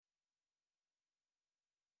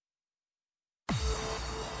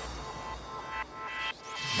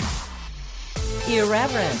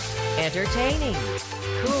Irreverent, entertaining,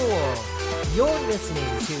 cool. You're listening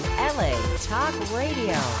to LA Talk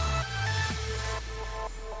Radio.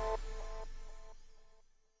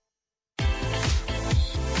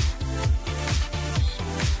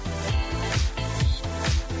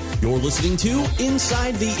 You're listening to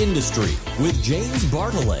Inside the Industry with James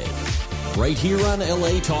Bartolet, right here on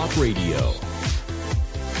LA Talk Radio.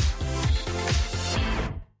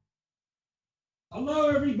 Hello,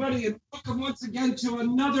 everybody, and welcome once again to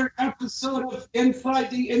another episode of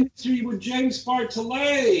Inside the Industry with James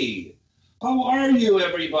Bartolet. How are you,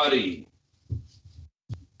 everybody?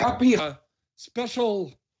 Happy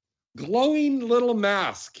special glowing little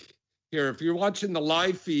mask here. If you're watching the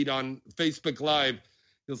live feed on Facebook Live,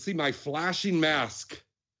 you'll see my flashing mask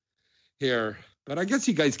here. But I guess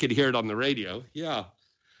you guys could hear it on the radio. Yeah.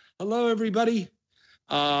 Hello, everybody.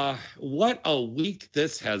 What a week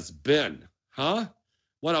this has been. Huh?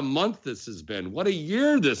 What a month this has been. What a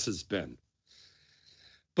year this has been.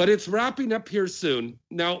 But it's wrapping up here soon.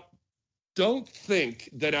 Now, don't think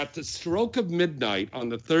that at the stroke of midnight on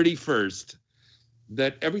the 31st,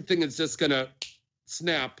 that everything is just going to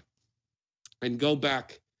snap and go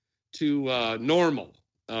back to normal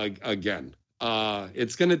again.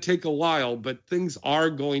 It's going to take a while, but things are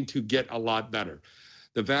going to get a lot better.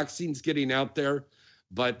 The vaccine's getting out there,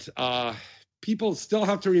 but people still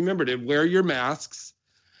have to remember to wear your masks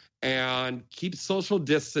and keep social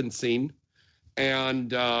distancing.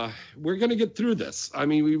 And we're going to get through this. I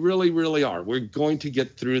mean, we really, really are. We're going to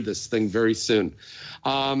get through this thing very soon.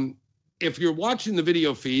 If you're watching the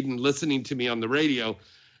video feed and listening to me on the radio,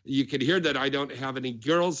 you could hear that I don't have any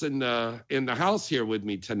girls in the house here with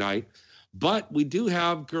me tonight. But we do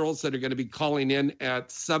have girls that are going to be calling in at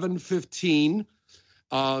 7:15.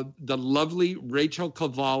 The lovely Rachel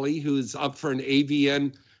Cavalli, who's up for an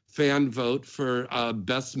AVN fan vote for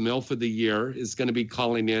Best MILF of the Year, is going to be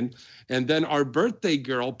calling in. And then our birthday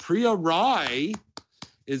girl, Priya Rai,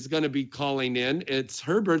 is going to be calling in. It's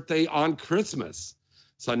her birthday on Christmas.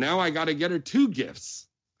 So now I got to get her two gifts.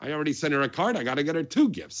 I already sent her a card. I got to get her two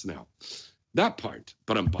gifts now. That part.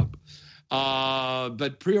 But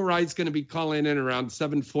Priya Rai is going to be calling in around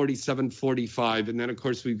 7:40, 7:45. And then, of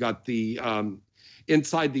course, we've got the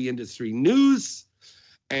Inside the Industry news,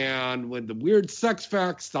 and with the weird sex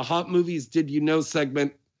facts, the hot movies did you know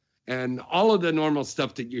segment, and all of the normal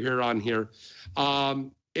stuff that you hear on here.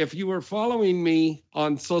 If you were following me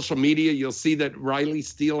on social media, you'll see that Riley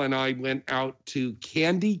Steele and I went out to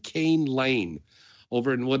Candy Cane Lane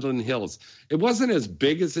over in Woodland Hills. It wasn't as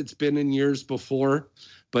big as it's been in years before,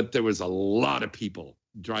 but there was a lot of people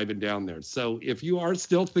driving down there. So if you are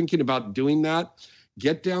still thinking about doing that,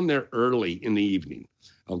 get down there early in the evening,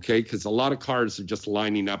 okay? Because a lot of cars are just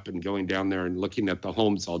lining up and going down there and looking at the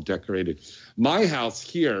homes all decorated. My house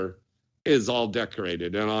here is all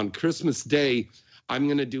decorated. And on Christmas Day, I'm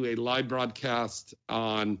going to do a live broadcast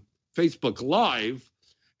on Facebook Live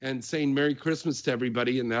and saying Merry Christmas to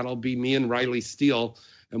everybody. And that'll be me and Riley Steele.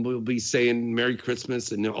 And we'll be saying Merry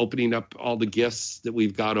Christmas and opening up all the gifts that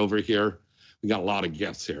we've got over here. We got a lot of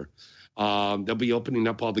gifts here. They'll be opening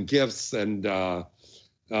up all the gifts, and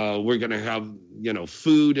we're going to have,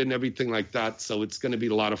 food and everything like that. So it's going to be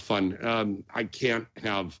a lot of fun. I can't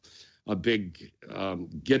have a big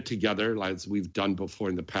get together as we've done before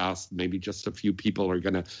in the past. Maybe just a few people are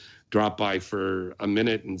going to drop by for a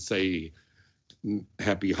minute and say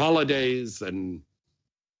happy holidays and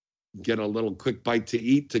get a little quick bite to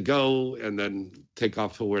eat to go and then take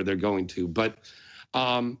off for where they're going to. But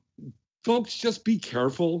folks, just be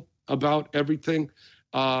careful about everything.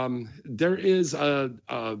 There is an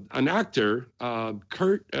actor,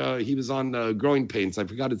 Kurt, he was on Growing Pains. I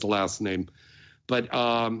forgot his last name, but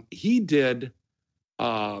he did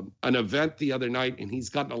an event the other night, and he's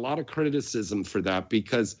gotten a lot of criticism for that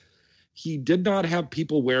because he did not have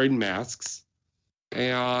people wearing masks,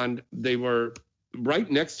 and they were right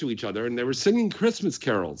next to each other, and they were singing Christmas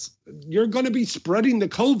carols. You're going to be spreading the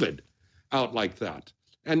COVID out like that.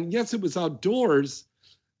 And yes, it was outdoors,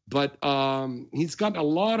 but he's gotten a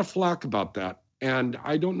lot of flack about that. And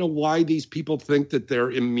I don't know why these people think that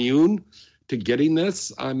they're immune to getting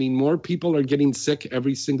this. I mean, more people are getting sick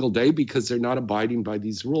every single day because they're not abiding by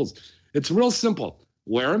these rules. It's real simple.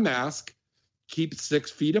 Wear a mask, keep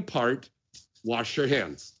 6 feet apart, wash your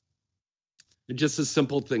hands. It's just a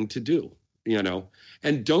simple thing to do,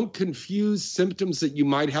 and don't confuse symptoms that you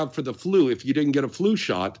might have for the flu if you didn't get a flu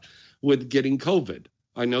shot with getting COVID.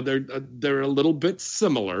 I know they're a little bit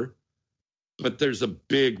similar, but there's a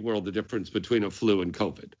big world of difference between a flu and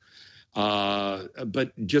COVID.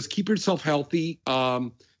 But just keep yourself healthy.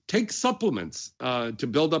 Take supplements to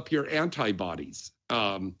build up your antibodies.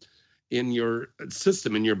 in your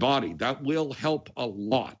system, in your body. That will help a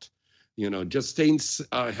lot. Just staying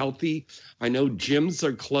healthy. I know gyms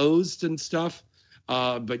are closed and stuff,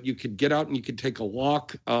 but you could get out and you could take a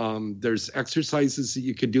walk. There's exercises that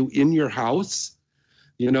you could do in your house.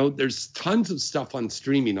 There's tons of stuff on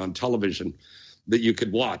streaming on television that you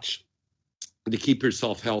could watch to keep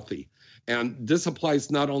yourself healthy. And this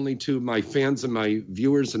applies not only to my fans and my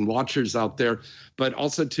viewers and watchers out there, but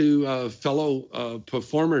also to fellow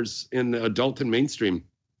performers in the adult and mainstream.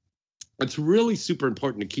 It's really super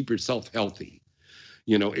important to keep yourself healthy,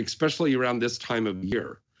 especially around this time of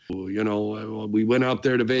year. We went out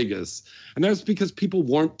there to Vegas, and that's because people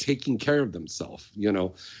weren't taking care of themselves.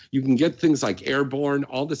 You can get things like Airborne,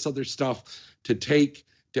 all this other stuff to take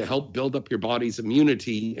to help build up your body's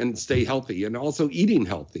immunity and stay healthy, and also eating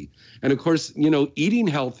healthy. And of course, eating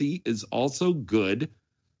healthy is also good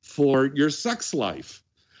for your sex life.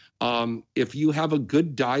 If you have a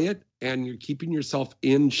good diet and you're keeping yourself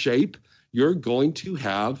in shape, you're going to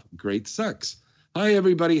have great sex. Hi,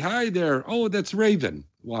 everybody. Hi there. Oh, that's Raven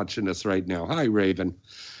watching us right now. Hi, Raven.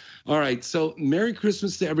 All right. So Merry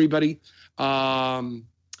Christmas to everybody.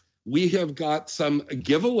 We have got some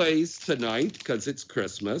giveaways tonight because it's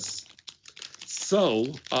Christmas. So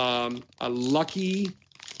a lucky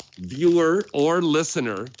viewer or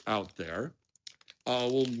listener out there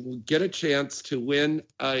will get a chance to win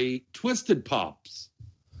a Twisted Pops.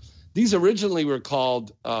 These originally were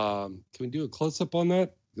called, can we do a close-up on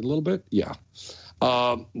that a little bit? Yeah.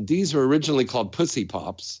 These were originally called Pussy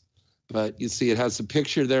Pops, but you see it has a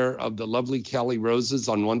picture there of the lovely Kelly Roses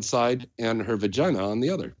on one side and her vagina on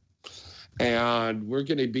the other. And we're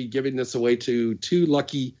going to be giving this away to 2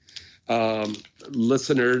 lucky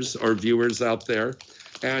listeners or viewers out there.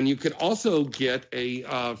 And you could also get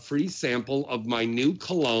a free sample of my new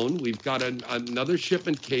cologne. We've got another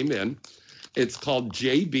shipment came in. It's called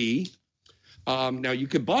JB. Now you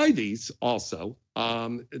could buy these also.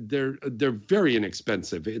 They're very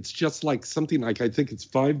inexpensive. It's just like something like, I think it's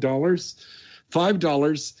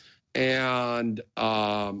 $5, and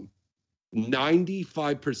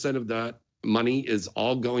 95% of that money is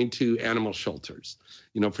all going to animal shelters,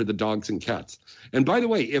 for the dogs and cats. And by the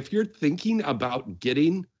way, if you're thinking about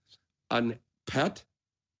getting a pet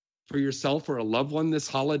for yourself or a loved one this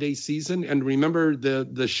holiday season, and remember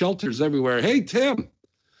the shelters everywhere. Hey, Tim,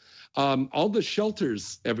 all the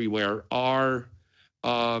shelters everywhere are,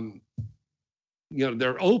 they're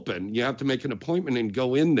open. You have to make an appointment and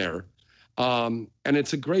go in there. And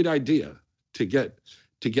it's a great idea to get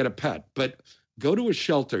a pet, but go to a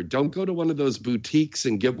shelter. Don't go to one of those boutiques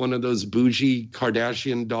and get one of those bougie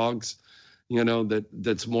Kardashian dogs,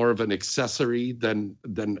 that's more of an accessory than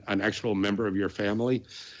an actual member of your family.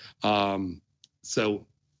 So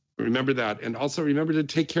remember that. And also remember to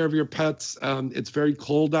take care of your pets. It's very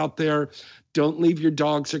cold out there. Don't leave your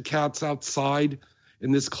dogs or cats outside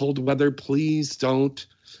in this cold weather. Please don't,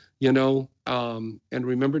 and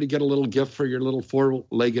remember to get a little gift for your little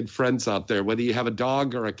 4-legged friends out there, whether you have a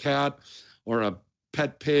dog or a cat or a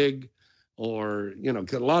pet pig, or,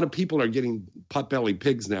 'cause a lot of people are getting pot-bellied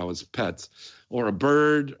pigs now as pets, or a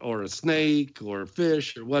bird or a snake or a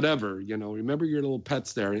fish or whatever, remember your little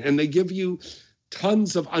pets there. And they give you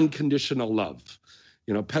tons of unconditional love.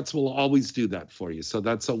 Pets will always do that for you. So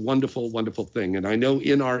that's a wonderful, wonderful thing. And I know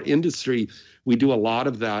in our industry, we do a lot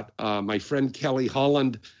of that. My friend Kelly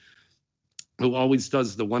Holland, who always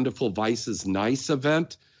does the wonderful Vice is Nice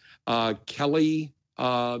event, Kelly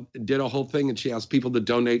did a whole thing, and she asked people to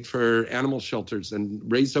donate for animal shelters and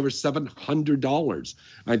raised over $700.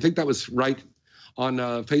 I think that was right on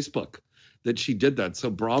Facebook that she did that. So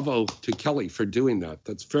bravo to Kelly for doing that.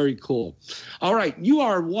 That's very cool. All right. You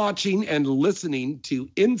are watching and listening to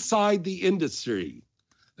Inside the Industry.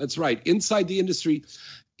 That's right. Inside the Industry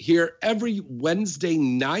here every Wednesday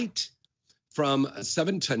night from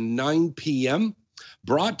 7 to 9 p.m.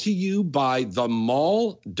 Brought to you by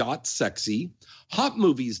themall.sexy,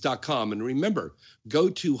 hotmovies.com. And remember, go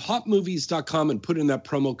to hotmovies.com and put in that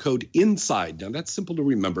promo code INSIDE. Now, that's simple to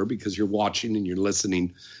remember because you're watching and you're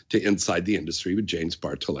listening to Inside the Industry with James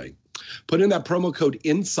Bartolet. Put in that promo code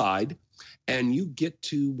INSIDE, and you get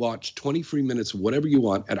to watch 20 free minutes, whatever you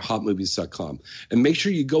want, at hotmovies.com. And make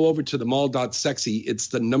sure you go over to themall.sexy. It's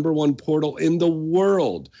the #1 portal in the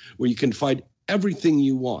world where you can find everything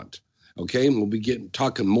you want. Okay, and we'll be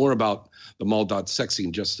talking more about the mall.sexy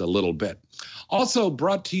in just a little bit. Also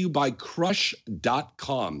brought to you by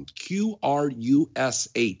Crush.com, Qrush.com.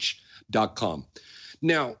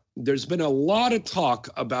 Now, there's been a lot of talk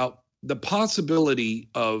about the possibility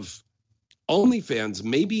of OnlyFans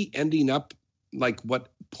maybe ending up like what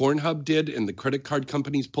Pornhub did and the credit card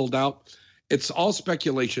companies pulled out, It's all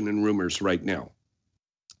speculation and rumors right now.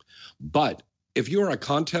 But if you're a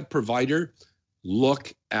content provider,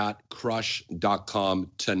 look at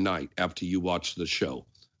crush.com tonight after you watch the show.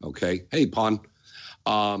 Okay. Hey, Pon,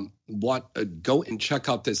 go and check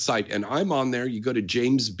out this site. And I'm on there. You go to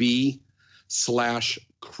JamesB/crush,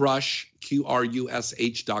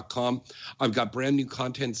 CRUSH.com. I've got brand new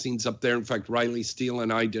content scenes up there. In fact, Riley Steele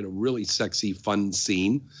and I did a really sexy, fun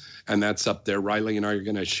scene, and that's up there. Riley and I are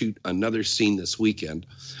going to shoot another scene this weekend.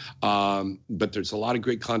 But there's a lot of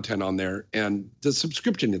great content on there. And the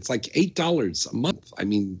subscription, it's like $8 a month. I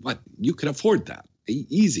mean, what? You can afford that.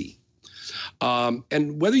 Easy.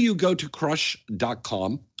 And whether you go to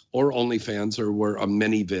crush.com or OnlyFans or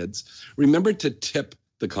ManyVids, remember to tip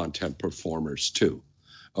the content performers too.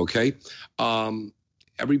 Okay.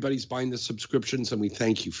 Everybody's buying the subscriptions and we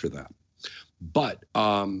thank you for that. But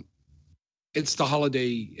it's the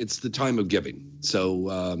holiday, it's the time of giving.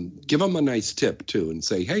 So give them a nice tip too and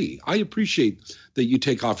say, hey, I appreciate that you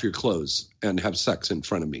take off your clothes and have sex in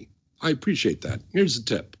front of me. I appreciate that. Here's a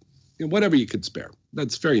tip. Whatever you could spare.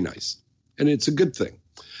 That's very nice. And it's a good thing.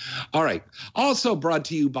 All right. Also brought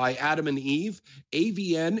to you by Adam and Eve,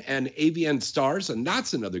 AVN and AVN Stars. And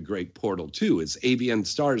that's another great portal, too, is AVN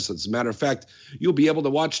Stars. As a matter of fact, you'll be able to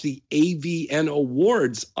watch the AVN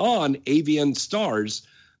Awards on AVN Stars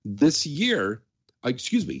next year,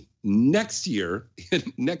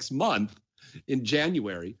 next month in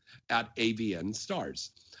January at AVN Stars.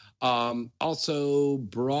 Also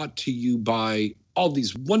brought to you by all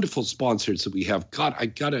these wonderful sponsors that we have. God, I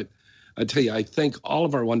tell you, I thank all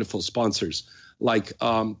of our wonderful sponsors, like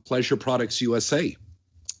Pleasure Products USA.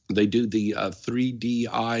 They do the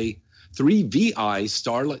 3VI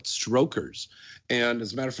Starlet Strokers. And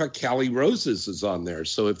as a matter of fact, Callie Roses is on there.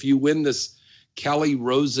 So if you win this Callie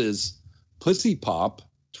Roses Pussy Pop,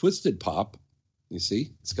 Twisted Pop, you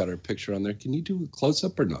see, it's got her picture on there. Can you do a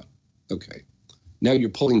close-up or not? Okay. Now you're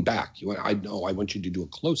pulling back. I want you to do a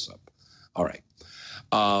close-up. All right.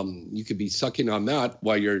 You could be sucking on that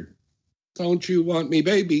while you're, don't you want me,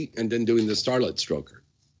 baby? And then doing the Starlet Stroker.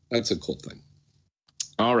 That's a cool thing.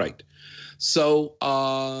 All right. So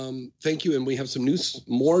thank you. And we have some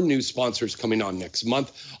more new sponsors coming on next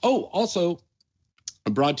month. Oh, also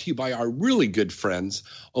brought to you by our really good friends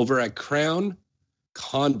over at Crown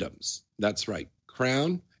Condoms. That's right.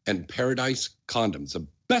 Crown and Paradise Condoms, the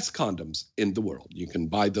best condoms in the world. You can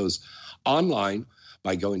buy those online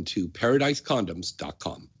by going to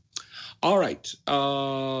paradisecondoms.com. All right.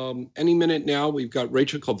 Any minute now, we've got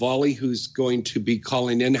Rachel Cavalli, who's going to be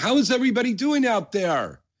calling in. How is everybody doing out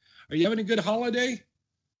there? Are you having a good holiday?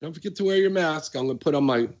 Don't forget to wear your mask. I'm going to put on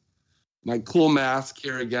my cool mask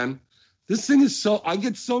here again. This thing is I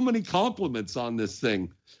get so many compliments on this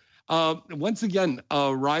thing. Once again,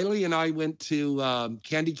 Riley and I went to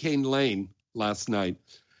Candy Cane Lane last night.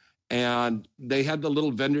 And they had the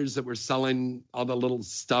little vendors that were selling all the little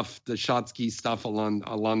stuff, the Shotsky stuff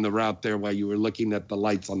along the route there while you were looking at the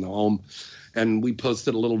lights on the home. And we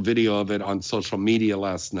posted a little video of it on social media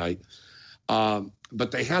last night.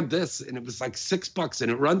 But they had this, and it was like $6, and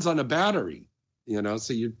it runs on a battery,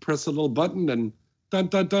 So you press a little button, and dun,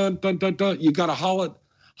 dun, dun, dun, dun, dun. You got a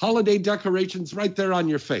holiday decorations right there on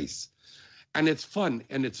your face. And it's fun,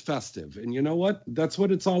 and it's festive. And you know what? That's what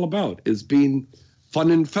it's all about, is being fun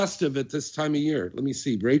and festive at this time of year. Let me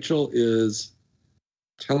see. Rachel is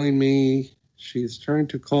telling me she's trying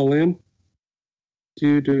to call in.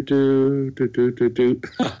 Do.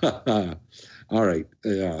 All right.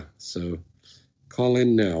 Yeah. So call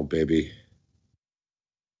in now, baby.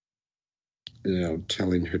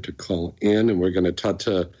 Telling her to call in, and we're going to talk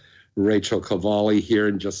to Rachel Cavalli here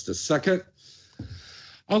in just a second.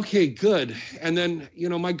 Okay, good. And then,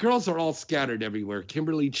 my girls are all scattered everywhere.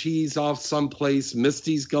 Kimberly Cheese off someplace.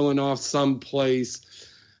 Misty's going off someplace.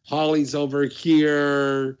 Holly's over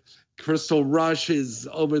here. Crystal Rush is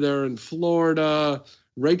over there in Florida.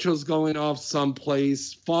 Rachel's going off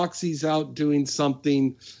someplace. Foxy's out doing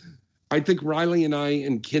something. I think Riley and I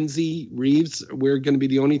and Kinsey Reeves, we're going to be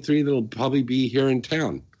the only three that'll probably be here in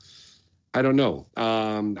town. I don't know.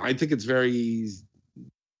 I think it's very...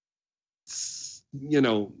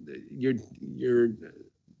 you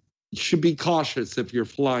should be cautious if you're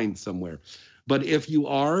flying somewhere. But if you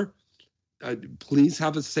are, please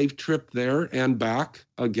have a safe trip there and back.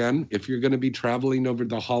 Again, if you're going to be traveling over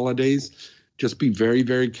the holidays, just be very,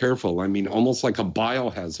 very careful. I mean, almost like a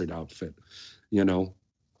biohazard outfit,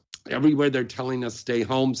 Everywhere they're telling us stay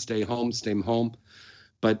home, stay home, stay home.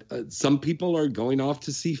 But some people are going off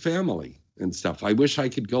to see family and stuff. I wish I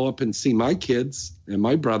could go up and see my kids and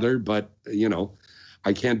my brother, but,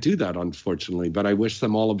 I can't do that, unfortunately. But I wish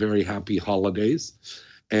them all a very happy holidays.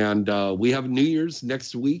 And we have New Year's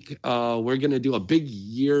next week. We're going to do a big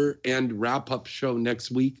year-end wrap-up show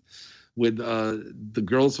next week. With the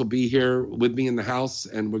girls will be here with me in the house,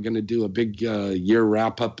 and we're going to do a big year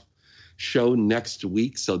wrap-up show next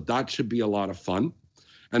week. So that should be a lot of fun.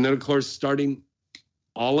 And then, of course, starting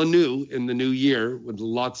all anew in the new year with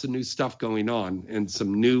lots of new stuff going on and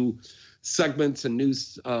some new segments and new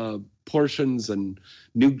portions and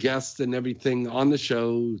new guests and everything on the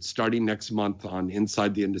show starting next month on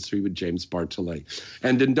Inside the Industry with James Bartholet.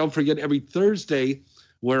 And then don't forget, every Thursday,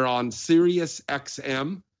 we're on Sirius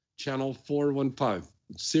XM channel 415.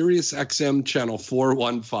 Sirius XM channel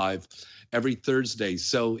 415 every Thursday.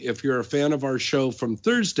 So if you're a fan of our show from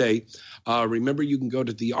Thursday, remember you can go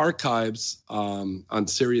to the archives on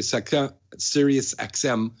Sirius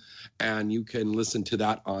XM, and you can listen to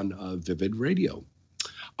that on Vivid Radio.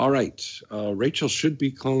 All right. Rachel should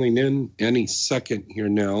be calling in any second here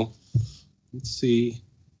now. Let's see.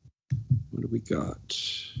 What do we got?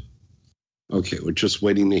 Okay, we're just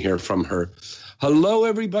waiting to hear from her. Hello,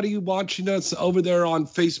 everybody watching us over there on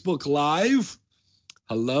Facebook Live.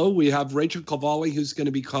 Hello, we have Rachel Cavalli, who's going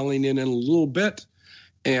to be calling in a little bit.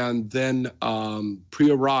 And then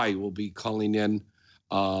Priya Rai will be calling in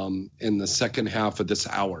the second half of this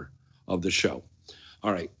hour of the show.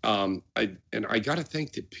 All right. I got to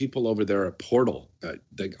thank the people over there at Portal.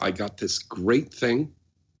 I got this great thing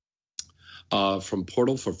from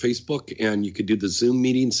Portal for Facebook, and you could do the Zoom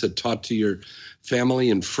meetings to talk to your family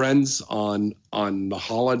and friends on the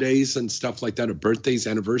holidays and stuff like that, or birthdays,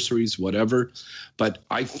 anniversaries, whatever. But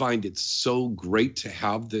I find it so great to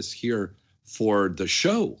have this here for the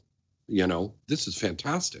show. You know, this is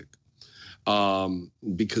fantastic.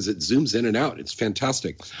 Because it zooms in and out. It's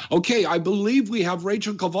fantastic. Okay, I believe we have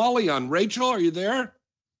Rachel Cavalli on. Rachel, are you there?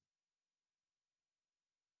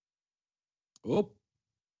 Oh,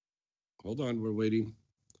 hold on, we're waiting.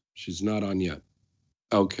 She's not on yet.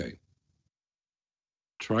 Okay.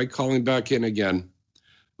 Try calling back in again.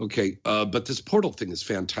 Okay, but this Portal thing is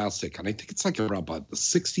fantastic, and I think it's like around about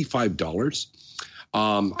 $65.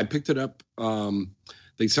 I picked it up.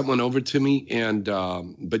 They sent one over to me, and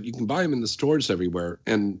but you can buy them in the stores everywhere.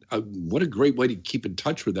 And what a great way to keep in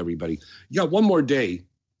touch with everybody. You got one more day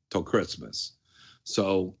till Christmas.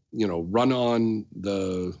 So, you know, run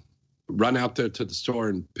out there to the store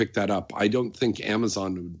and pick that up. I don't think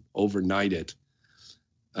Amazon would overnight it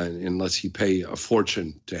unless you pay a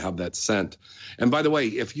fortune to have that sent. And by the way,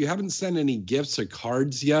 if you haven't sent any gifts or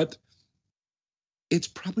cards yet, it's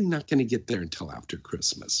probably not going to get there until after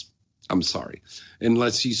Christmas. I'm sorry,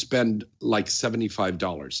 unless you spend like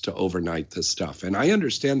 $75 to overnight this stuff. And I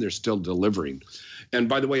understand they're still delivering. And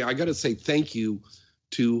by the way, I got to say thank you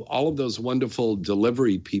to all of those wonderful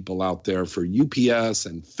delivery people out there for UPS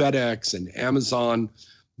and FedEx and Amazon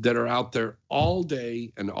that are out there all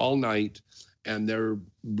day and all night, and they're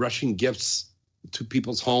rushing gifts to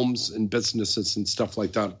people's homes and businesses and stuff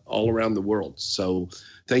like that all around the world. So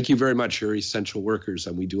thank you very much. You're essential workers,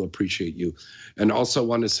 and we do appreciate you. And also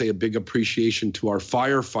want to say a big appreciation to our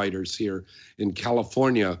firefighters here in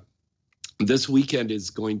California. This weekend is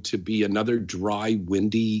going to be another dry,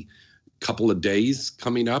 windy couple of days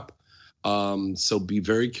coming up. So be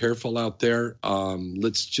very careful out there.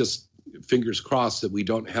 Let's just fingers crossed that we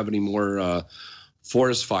don't have any more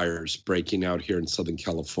forest fires breaking out here in Southern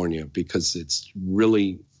California, because it's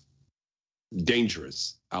really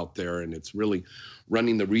dangerous out there, and it's really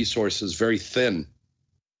running the resources very thin.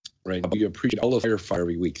 Right. We appreciate all of Firefire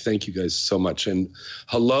every week. Thank you guys so much. And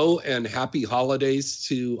hello and happy holidays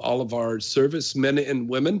to all of our servicemen and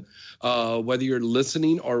women. Whether you're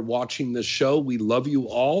listening or watching the show, we love you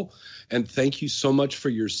all. And thank you so much for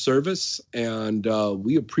your service. And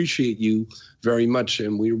we appreciate you very much.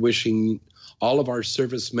 And we're wishing all of our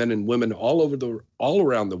servicemen and women all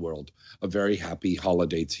around the world a very happy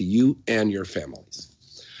holiday to you and your families.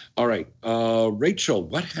 All right. Rachel,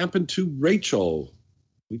 what happened to Rachel?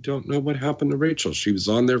 We don't know what happened to Rachel. She was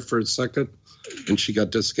on there for a second, and she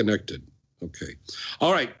got disconnected. Okay.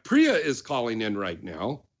 All right. Priya is calling in right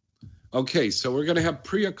now. Okay, so we're going to have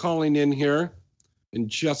Priya calling in here in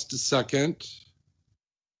just a second.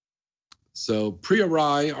 So Priya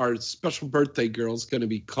Rai, our special birthday girl, is going to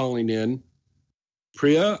be calling in.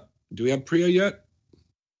 Priya, do we have Priya yet?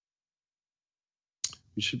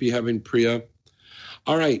 We should be having Priya.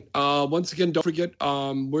 All right. Once again, don't forget,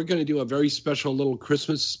 we're going to do a very special little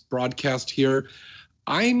Christmas broadcast here.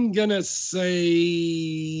 I'm going to say,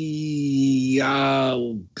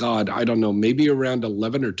 oh, God, I don't know, maybe around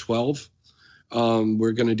 11 or 12.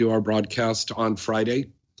 We're going to do our broadcast on Friday.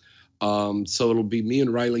 So it'll be me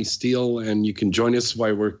and Riley Steele, and you can join us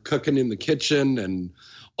while we're cooking in the kitchen and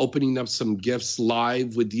opening up some gifts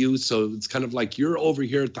live with you. So it's kind of like you're over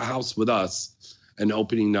here at the house with us and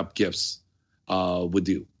opening up gifts with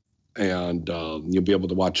you. And you'll be able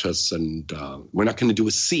to watch us. And we're not going to do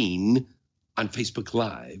a scene on Facebook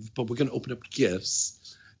Live, but we're going to open up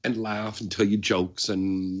gifts and laugh and tell you jokes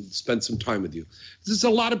and spend some time with you. There's a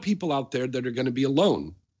lot of people out there that are going to be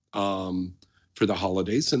alone for the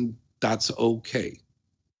holidays, and that's okay.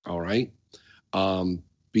 All right?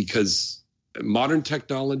 Because modern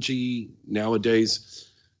technology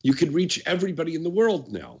nowadays, you can reach everybody in the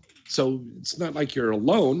world now. So it's not like you're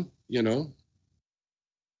alone, you know.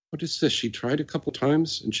 What is this? She tried a couple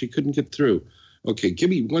times and she couldn't get through. Okay, give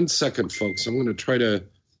me 1 second, folks. I'm going to try to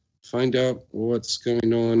find out what's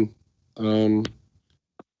going on.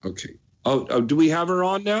 Okay. Oh, do we have her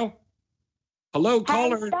on now? Hello,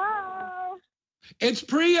 caller. Hello. It's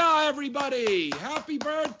Priya, everybody. Happy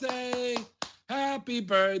birthday. Happy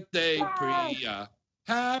birthday, Yes. Priya.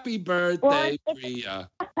 Happy birthday, Priya.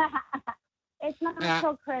 It's not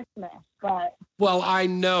until Christmas, but Well, I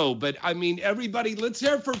know, but I mean, everybody, let's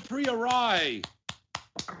hear for Priya Rai.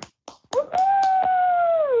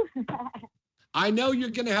 woo-hoo! I know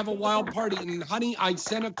you're going to have a wild party. And honey, I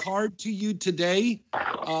sent a card to you today.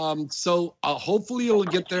 So hopefully it'll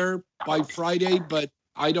get there by Friday, but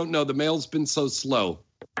I don't know. The mail's been so slow.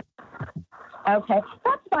 Okay,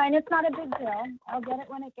 that's fine. It's not a big deal. I'll get it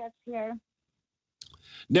when it gets here.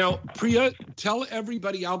 Now, Priya, tell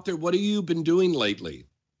everybody out there, what have you been doing lately?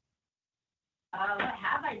 What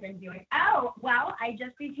have I been doing? Oh, well, I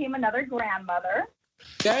just became another grandmother,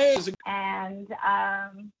 Hey, and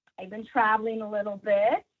I've been traveling a little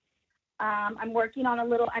bit. I'm working on a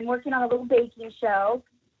little baking show.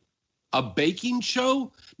 a baking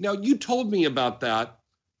show? Now, you told me about that.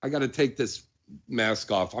 I got to take this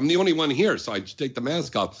mask off. I'm the only one here, so I just take the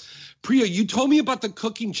mask off. Priya, you told me about the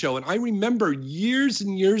cooking show, and I remember years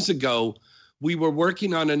and years ago, we were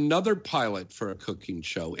working on another pilot for a cooking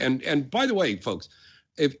show. And by the way, folks,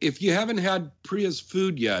 if you haven't had Priya's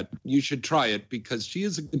food yet, you should try it because she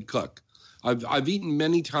is a good cook. I've eaten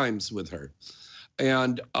many times with her.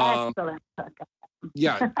 And Excellent.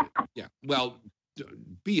 yeah. Well,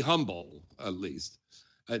 be humble at least.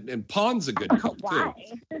 And Pon's a good cook too. Why?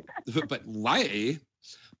 But why?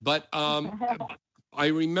 But I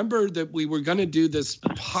remember that we were going to do this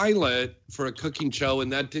pilot for a cooking show,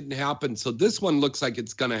 and that didn't happen. So this one looks like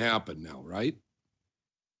it's going to happen now, right?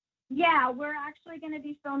 Yeah, we're actually going to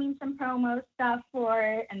be filming some promo stuff for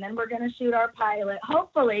it, and then we're going to shoot our pilot.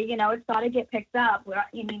 Hopefully, it's got to get picked up.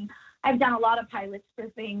 I've done a lot of pilots for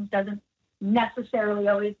things. Doesn't necessarily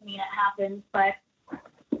always mean it happens, but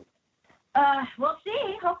we'll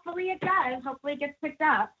see. Hopefully it does. Hopefully it gets picked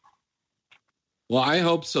up. Well, I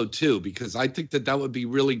hope so too, because I think that would be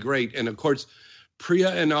really great. And of course, Priya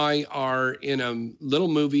and I are in a little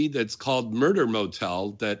movie that's called Murder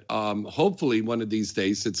Motel that hopefully one of these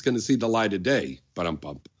days it's going to see the light of day.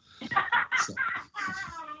 Ba-dum-bump. So,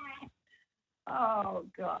 Oh,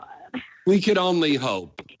 God. we could only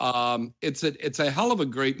hope. It's a hell of a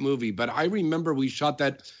great movie, but I remember we shot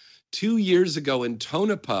that 2 years ago in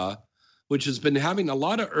Tonopah, which has been having a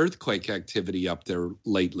lot of earthquake activity up there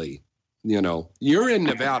lately. You're in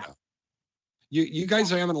Nevada. You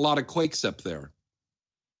guys are having a lot of quakes up there.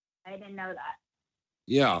 I didn't know that.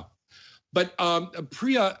 Yeah. But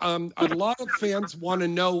Priya, a lot of fans want to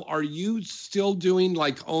know, are you still doing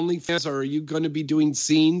like OnlyFans, or are you going to be doing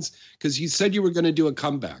scenes? Because you said you were going to do a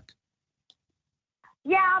comeback.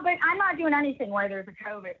 Yeah, but I'm not doing anything where there's a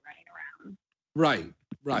COVID running around.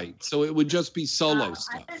 Right. So it would just be solo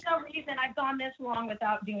stuff. There's no reason I've gone this long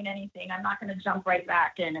without doing anything. I'm not going to jump right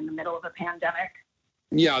back in the middle of a pandemic.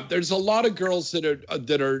 Yeah, there's a lot of girls that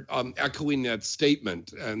are echoing that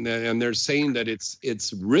statement, and they're saying that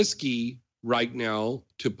it's risky right now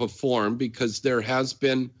to perform because there has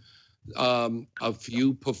been a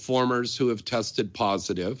few performers who have tested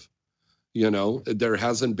positive. There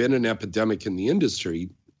hasn't been an epidemic in the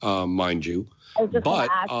industry, mind you. I was just going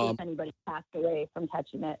to ask if anybody passed away from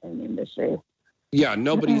touching it in the industry. Yeah,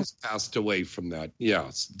 nobody's passed away from that.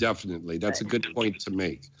 Yes, definitely. That's a good point to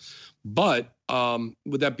make. But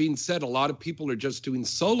with that being said, a lot of people are just doing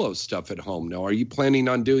solo stuff at home now. Are you planning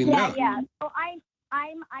on doing that? Yeah. So I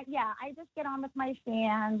just get on with my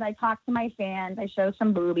fans. I talk to my fans. I show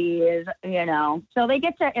some boobies, so they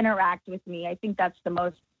get to interact with me. I think that's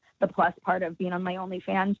the plus part of being on my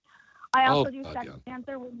OnlyFans. I also do Sex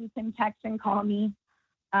Answer where you can text and call me.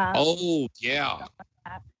 Yeah.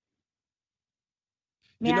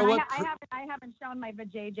 Man, you know what? I haven't shown my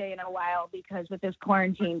vajayjay in a while because with this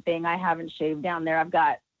quarantine thing, I haven't shaved down there.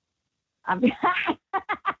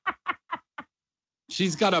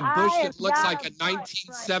 She's got a bush that looks like a bush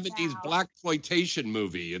 1970s right blaxploitation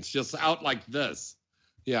movie. It's just out like this.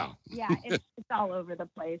 Yeah. Yeah, it's all over the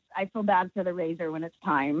place. I feel bad for the razor when it's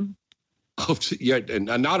time. Oh, yeah, and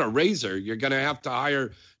not a razor. You're going to have to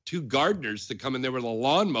hire 2 gardeners to come in there with a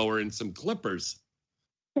lawnmower and some clippers.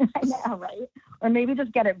 I know, right? Or maybe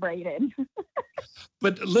just get it braided.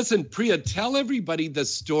 But listen, Priya, tell everybody the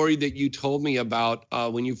story that you told me about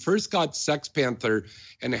when you first got Sex Panther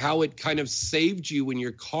and how it kind of saved you when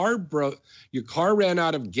your car ran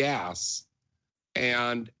out of gas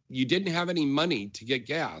and you didn't have any money to get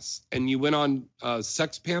gas. And you went on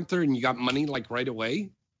Sex Panther and you got money like right away?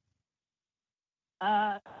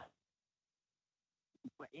 That's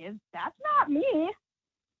not me.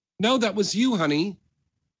 No, that was you, honey.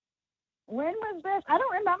 When was this? I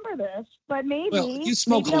don't remember this, but maybe. Well, you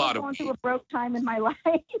smoke a lot of going weed. through a broke time in my life.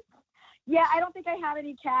 Yeah, I don't think I had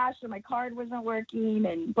any cash, and my card wasn't working,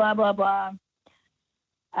 and blah blah blah.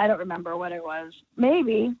 I don't remember what it was.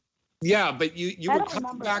 Maybe. Yeah, but you were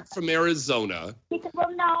coming back from Arizona. Because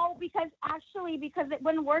it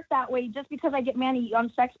wouldn't work that way. Just because I get money on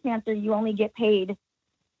Sex Panther, you only get paid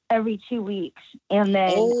every 2 weeks, and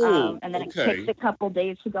then it takes a couple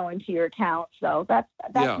days to go into your account. So that's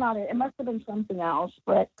not it. It must have been something else.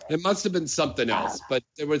 But it must have been something else. But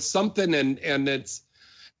there was something, and it's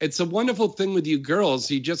a wonderful thing with you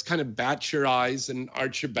girls. You just kind of bat your eyes and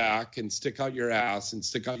arch your back and stick out your ass and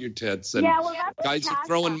stick out your tits, and guys are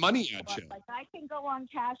throwing money at you. Like I can go on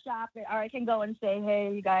Cash App, or I can go and say,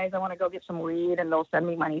 "Hey, you guys, I want to go get some weed," and they'll send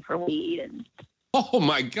me money for weed. And oh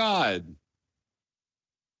my God.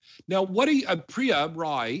 Now, what do you, Priya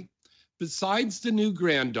Rai, besides the new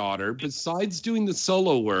granddaughter, besides doing the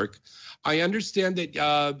solo work, I understand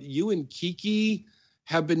that you and Kiki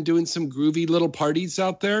have been doing some groovy little parties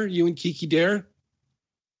out there, you and Kiki Dare?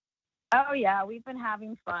 Oh, yeah, we've been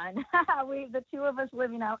having fun. The 2 of us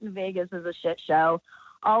living out in Vegas is a shit show.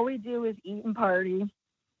 All we do is eat and party.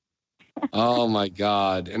 Oh, my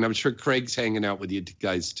God. And I'm sure Craig's hanging out with you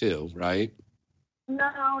guys, too, right?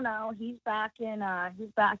 No, he's back in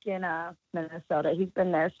Minnesota. He's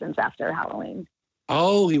been there since after Halloween.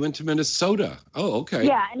 Oh, he went to Minnesota. Oh, okay.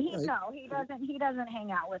 Yeah, and he doesn't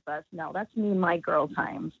hang out with us. No, that's me and my girl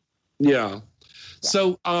times. Yeah.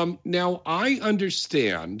 So now I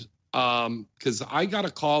understand, because I got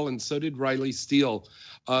a call and so did Riley Steele,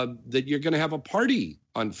 that you're going to have a party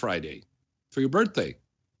on Friday for your birthday.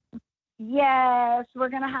 Yes, we're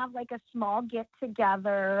going to have like a small get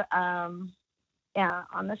together.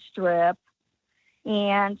 On the Strip,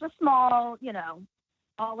 and just small,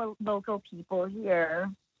 all the local people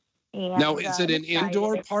here. And now, is it an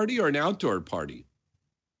indoor party or an outdoor party?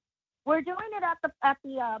 We're doing it at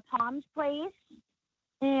the Palms place,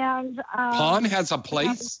 and Palm has a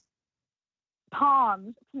place.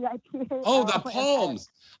 Palms. Oh, the Palms.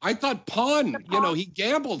 I thought Pawn. He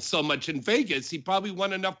gambled so much in Vegas, he probably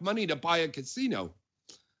won enough money to buy a casino.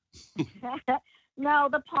 No,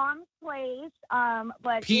 the Palms place,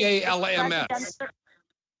 but PALMS.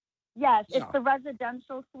 Yes, it's the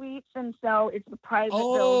residential suites, and so it's the private.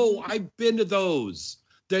 Oh, building. I've been to those.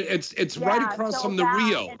 It's right across from the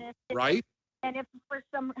Rio, right? And if for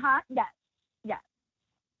some, yes.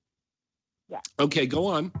 Okay, go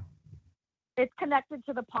on. It's connected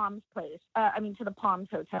to the Palms place. To the Palms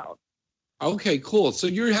Hotel. Okay, cool. So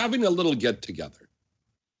you're having a little get together.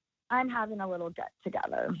 I'm having a little get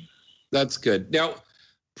together. That's good. Now,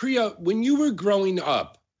 Priya, when you were growing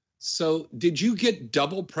up, so did you get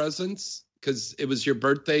double presents because it was your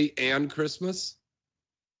birthday and Christmas?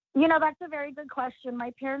 That's a very good question.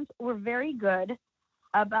 My parents were very good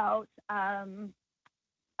about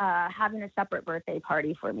having a separate birthday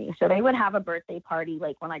party for me. So they would have a birthday party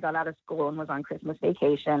like when I got out of school and was on Christmas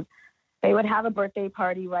vacation. They would have a birthday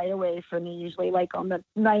party right away for me, usually like on the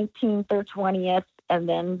 19th or 20th. And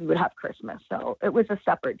then we would have Christmas. So it was a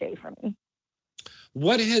separate day for me.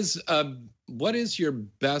 What is your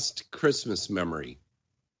best Christmas memory?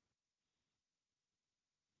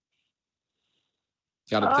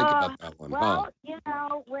 Got to think about that one. Well,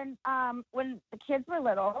 when the kids were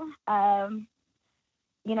little,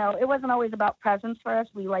 it wasn't always about presents for us.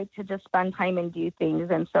 We like to just spend time and do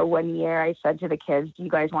things. And so one year I said to the kids, do you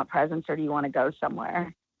guys want presents or do you want to go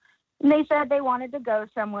somewhere? And they said they wanted to go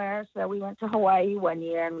somewhere. So we went to Hawaii one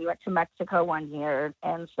year and we went to Mexico one year.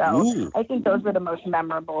 And so I think those were the most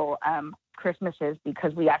memorable Christmases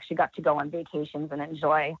because we actually got to go on vacations and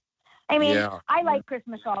enjoy. I like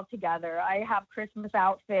Christmas altogether. I have Christmas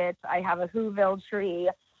outfits. I have a Whoville tree.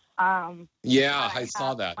 I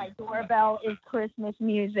saw that. My doorbell is Christmas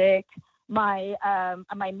music. My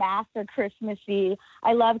masks are Christmassy.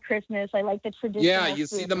 I love Christmas. I like the traditional. Yeah, you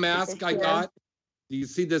see the mask I got? Do you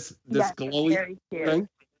see this Yes, glowy very cute. thing?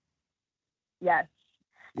 Yes.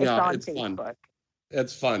 I Yeah, saw on it's fun. Facebook.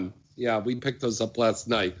 It's fun. Yeah, we picked those up last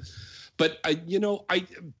night. But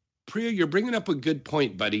Priya, you're bringing up a good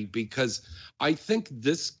point, buddy, because I think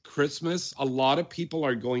this Christmas, a lot of people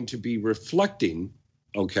are going to be reflecting,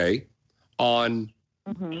 okay, on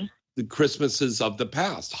Mm-hmm. the Christmases of the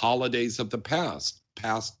past, holidays of the past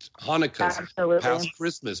Hanukkahs, Absolutely. past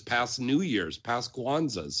Christmas, past New Year's, past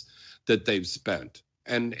Kwanzaa's that they've spent,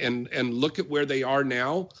 and look at where they are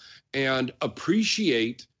now, and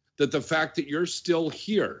appreciate that the fact that you're still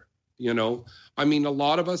here. I mean, a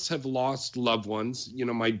lot of us have lost loved ones.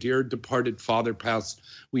 My dear departed father passed.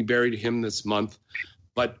 We buried him this month,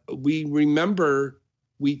 but we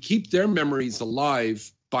keep their memories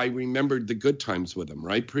alive by remembering the good times with them,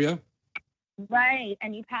 right, Priya? Right.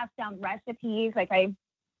 And you pass down recipes. Like I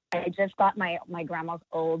just got my grandma's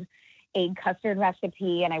old egg custard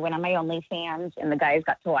recipe, and I went on my OnlyFans, and the guys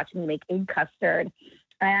got to watch me make egg custard.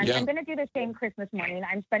 And Yeah. I'm going to do the same Christmas morning.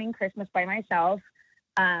 I'm spending Christmas by myself.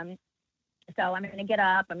 So I'm going to get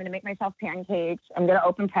up. I'm going to make myself pancakes. I'm going to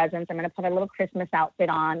open presents. I'm going to put a little Christmas outfit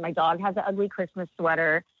on. My dog has an ugly Christmas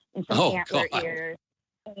sweater and some antler ears.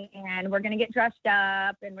 And we're going to get dressed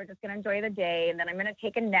up, and we're just going to enjoy the day. And then I'm going to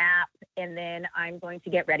take a nap, and then I'm going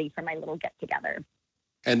to get ready for my little get-together.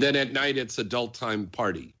 And then at night, it's adult time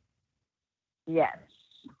party. Yes.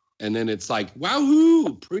 And then it's like,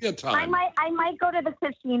 wahoo, Priya time. I might go to the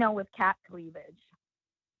casino with Cat Cleavage.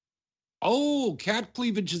 Oh, Cat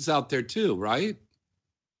Cleavage is out there too, right?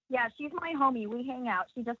 Yeah, she's my homie. We hang out.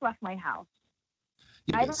 She just left my house.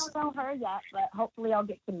 Yes. I don't know her yet, but hopefully I'll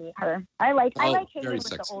get to meet her. I like hanging very with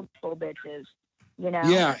sexy. the old school bitches,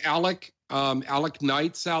 Yeah, Alec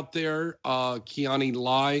Knight's out there. Kiani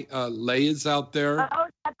Lay is out there. Oh,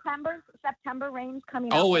 September rain's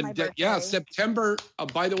coming out. Oh, for my and birthday. September.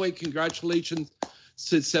 By the way, congratulations.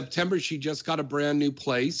 Since September, she just got a brand new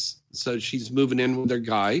place, so she's moving in with her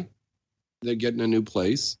guy. They're getting a new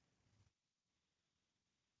place,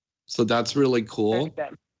 so that's really cool. Very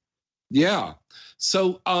good. Yeah.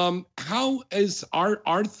 So, how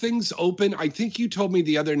are things open? I think you told me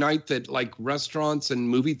the other night that like restaurants and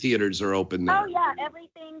movie theaters are open there. Oh yeah,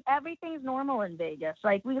 everything's normal in Vegas.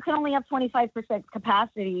 Like we can only have 25%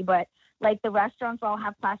 capacity, but like the restaurants all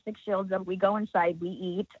have plastic shields. And we go inside, we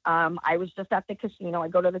eat. I was just at the casino. I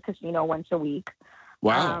go to the casino once a week.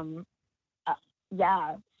 Wow.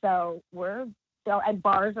 Yeah. So and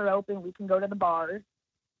bars are open. We can go to the bars.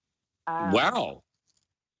 Wow.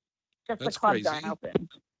 Just That's the clubs crazy. aren't open,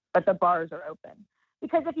 but the bars are open.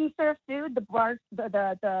 Because if you serve food, the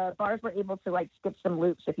bars were able to like skip some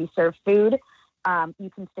loops. If you serve food, you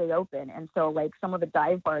can stay open. And so like some of the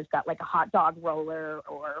dive bars got like a hot dog roller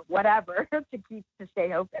or whatever to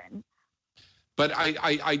stay open. But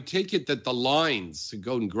I take it that the lines to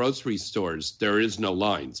go in grocery stores, there is no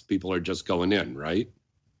lines. People are just going in, right?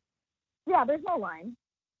 Yeah, there's no line.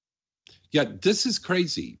 Yeah, this is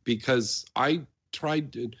crazy because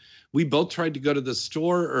we both tried to go to the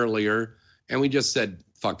store earlier, and we just said,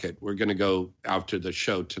 fuck it, we're going to go after the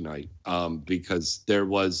show tonight, because there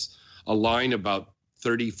was a line about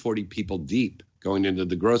 30, 40 people deep going into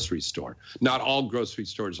the grocery store. Not all grocery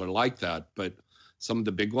stores are like that, but some of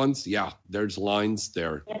the big ones, yeah, there's lines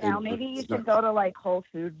there. Maybe you should go to like Whole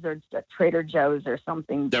Foods or Trader Joe's or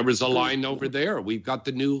something. There was a line over there. We've got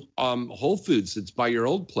the new Whole Foods. It's by your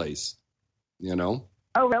old place,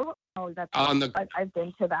 Oh, really? Oh, that's I've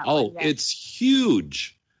been to that. Oh, one, yes. It's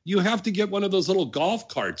huge. You have to get one of those little golf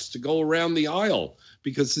carts to go around the aisle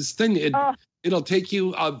because this thing, it'll take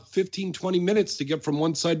you 15, 20 minutes to get from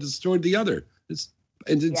one side of the store to the other.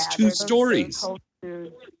 It's two stories.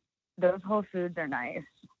 Those Whole Foods are nice.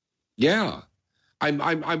 Yeah.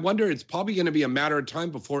 I wonder, it's probably going to be a matter of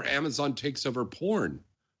time before Amazon takes over porn,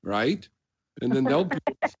 right? And then they'll...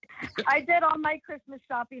 I did all my Christmas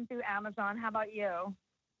shopping through Amazon. How about you?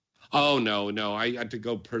 Oh, no. I had to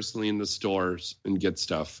go personally in the stores and get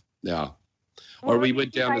stuff. Yeah. Or we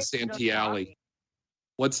went down to Santee Alley.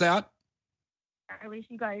 What's that? At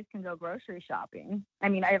least you guys can go grocery shopping. I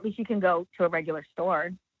mean, at least you can go to a regular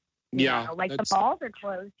store. Yeah. Like the malls are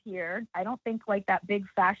closed here. I don't think like that big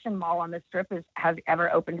fashion mall on the Strip has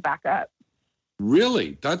ever opened back up.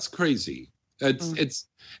 Really? That's crazy.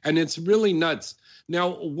 It's really nuts. Now,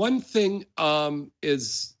 one thing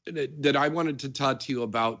is that I wanted to talk to you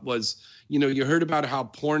about was, you heard about how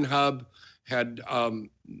Pornhub had,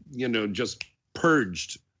 just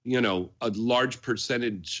purged, a large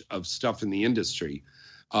percentage of stuff in the industry,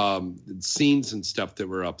 scenes and stuff that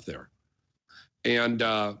were up there. And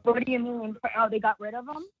what do you mean? Oh, they got rid of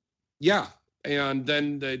them? Yeah. And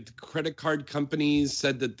then the credit card companies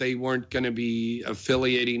said that they weren't going to be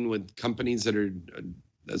affiliating with companies that are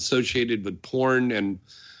associated with porn. And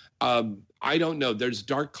I don't know. There's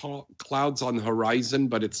dark clouds on the horizon,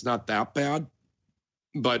 but it's not that bad.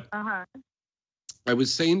 But I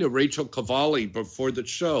was saying to Rachel Cavalli before the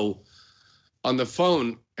show on the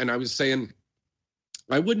phone, and I was saying,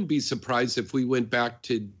 I wouldn't be surprised if we went back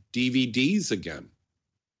to DVDs again.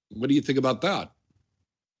 What do you think about that?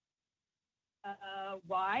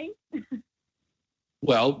 Why?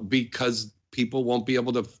 Well, because people won't be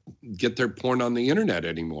able to get their porn on the internet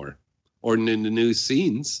anymore or in the new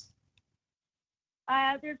scenes.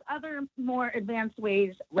 There's other more advanced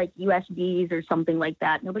ways like USBs or something like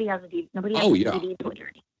that. Nobody has a DVD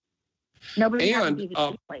player. Nobody has a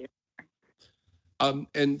DVD player.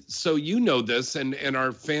 And so you know this, and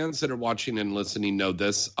our fans that are watching and listening know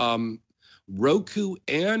this. Roku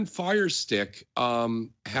and Fire Stick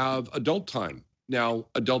have Adult Time. Now,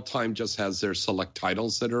 Adult Time just has their select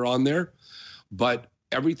titles that are on there, but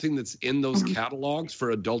everything that's in those catalogs for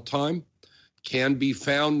Adult Time can be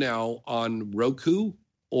found now on Roku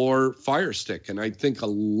or Fire Stick. And I think a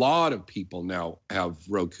lot of people now have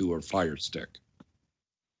Roku or Fire Stick.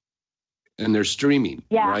 And they're streaming.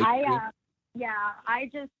 Yeah, right? I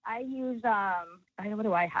use what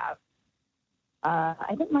do I have?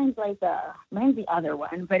 I think mine's the other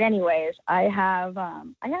one. But anyways, I have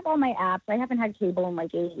all my apps. I haven't had cable in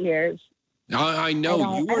like 8 years. I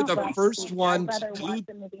know. You were the first one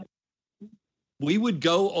to. We would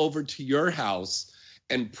go over to your house,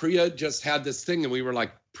 and Priya just had this thing, and we were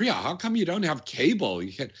like, Priya, how come you don't have cable?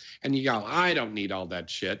 And you go, I don't need all that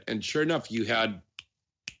shit. And sure enough, you had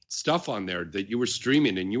stuff on there that you were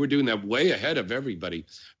streaming, and you were doing that way ahead of everybody.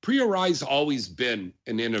 Priya Rai's always been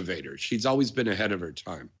an innovator. She's always been ahead of her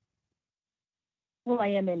time. Well, I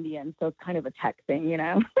am Indian, so it's kind of a tech thing, you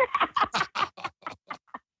know.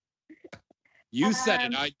 You said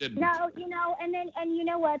it, I didn't. No, and you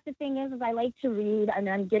know what? The thing is I like to read, and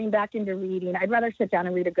I'm getting back into reading. I'd rather sit down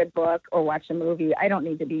and read a good book or watch a movie. I don't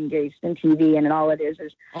need to be engaged in TV, and all it is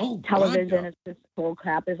television. God, no. It's just bull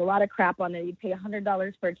crap. There's a lot of crap on there. You pay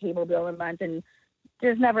 $100 for a cable bill a month, and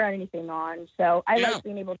there's never anything on. So I like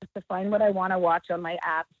being able to find what I want to watch on my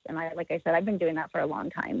apps, and like I said, I've been doing that for a long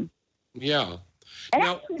time. Yeah. It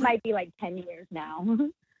actually might be like 10 years now.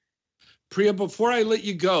 Priya, before I let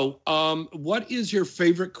you go, what is your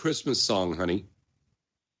favorite Christmas song, honey?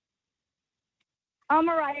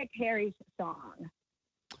 Mariah Carey's song.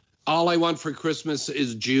 All I Want for Christmas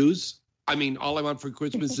is Jews. I mean, All I Want for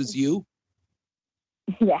Christmas is You.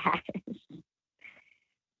 Yes.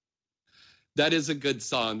 That is a good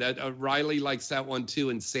song. That Riley likes that one too,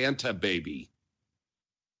 and Santa Baby.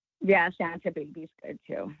 Yeah, Santa Baby's good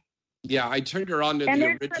too. Yeah, I turned her on to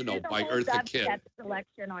the original by Eartha Kitt.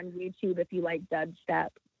 Selection on YouTube if you like dubstep.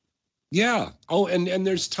 Yeah. Oh, and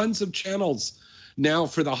there's tons of channels now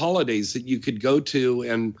for the holidays that you could go to,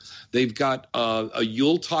 and they've got a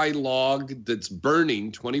Yuletide log that's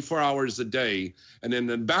burning 24 hours a day, and in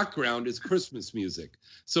the background is Christmas music.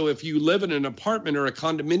 So if you live in an apartment or a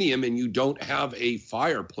condominium and you don't have a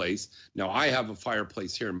fireplace, now I have a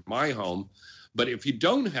fireplace here in my home, but if you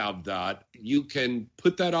don't have that, you can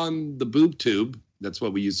put that on the boob tube. That's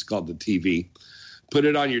what we used to call the TV. Put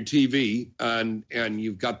it on your TV, and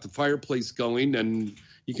you've got the fireplace going, and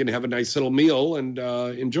you can have a nice little meal and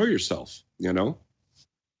enjoy yourself, you know?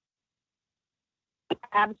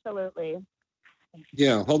 Absolutely.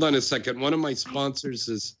 Yeah, hold on a second. One of my sponsors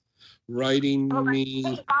is writing me.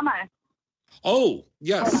 Hey, Mama. Oh,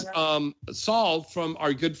 yes. Saul, from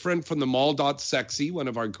our good friend from the mall.sexy, one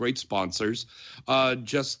of our great sponsors,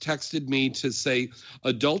 just texted me to say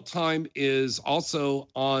Adult Time is also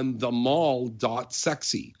on the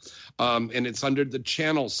mall.sexy, and it's under the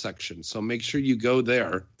channel section. So make sure you go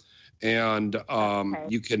there, and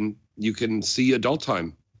you can see Adult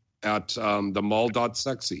Time at the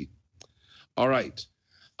mall.sexy. All right.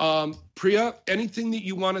 Priya, anything that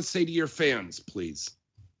you want to say to your fans, please?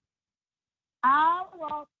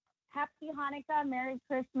 Well, happy Hanukkah, Merry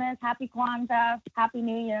Christmas, Happy Kwanzaa, Happy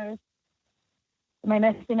New Year's. Am I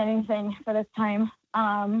missing anything for this time?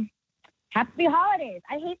 Happy holidays.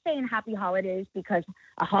 I hate saying happy holidays because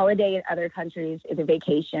a holiday in other countries is a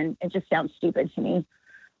vacation. It just sounds stupid to me.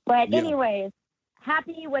 But anyways,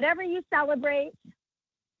 happy whatever you celebrate.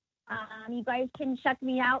 You guys can check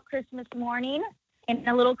me out Christmas morning in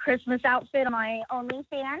a little Christmas outfit on my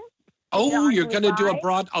OnlyFans. Oh, you're going to do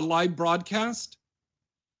a live broadcast?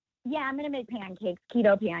 Yeah, I'm going to make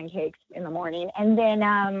keto pancakes in the morning. And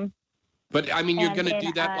then... But, I mean, you're going to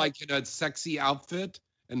do that like in a sexy outfit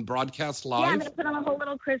and broadcast Yeah, I'm live? gonna put on a whole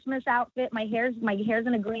little Christmas outfit. My hair's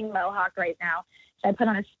in a green mohawk right now. So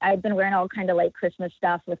I've been wearing all kind of like Christmas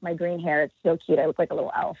stuff with my green hair. It's so cute. I look like a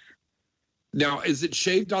little elf. Now, is it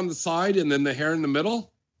shaved on the side and then the hair in the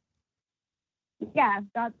middle? Yeah,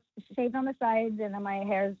 that's shaved on the sides, and then my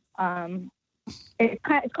hair's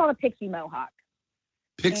it's called a pixie mohawk.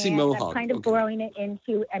 Pixie and mohawk. I'm kind of okay. growing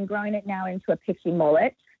it now into a pixie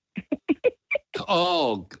mullet.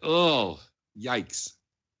 Oh, yikes.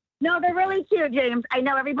 No, they're really cute, James. I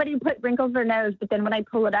know everybody wrinkles their nose, but then when I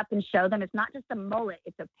pull it up and show them, it's not just a mullet,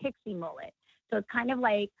 it's a pixie mullet. So it's kind of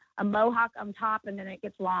like a mohawk on top, and then it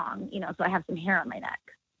gets long, so I have some hair on my neck.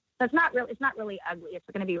 So it's not really ugly. It's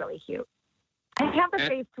going to be really cute. I have the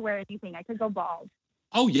face to wear anything. I could go bald.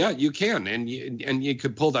 Oh yeah, you can, and you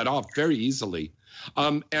could pull that off very easily.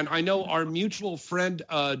 And I know our mutual friend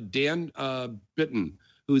Dan Bitten,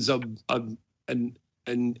 who's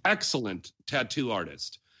an excellent tattoo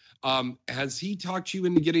artist. Has he talked you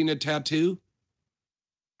into getting a tattoo?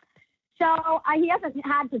 So he hasn't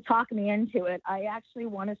had to talk me into it. I actually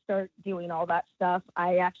want to start doing all that stuff.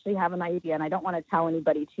 I actually have an idea, and I don't want to tell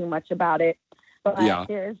anybody too much about it. But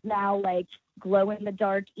there's now like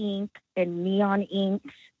glow-in-the-dark ink and neon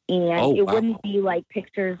inks, and it wouldn't be like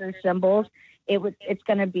pictures or symbols. It's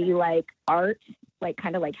going to be like art, like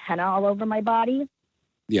kind of like henna all over my body.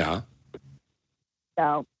 Yeah.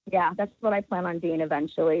 So yeah, that's what I plan on doing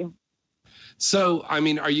eventually. So, I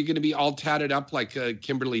mean, are you going to be all tatted up like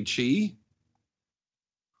Kimberly Chi?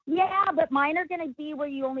 Yeah, but mine are going to be where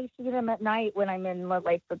you only see them at night when I'm in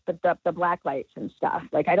like the black lights and stuff.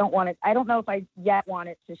 Like I don't know if I yet want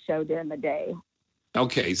it to show during the day.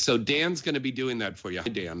 Okay, so Dan's going to be doing that for you. Hi,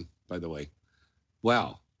 Dan, by the way.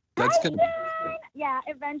 Wow. That's going to be... Yeah,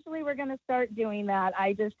 eventually we're going to start doing that.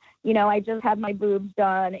 I just had my boobs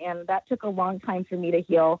done, and that took a long time for me to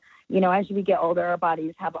heal. As we get older, our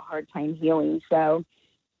bodies have a hard time healing. So,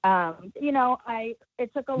 it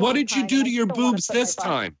took a long time. What did you do to your boobs this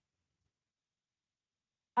time?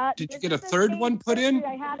 Did you get a third one put in?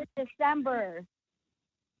 I had it December.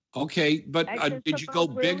 Okay, but did you go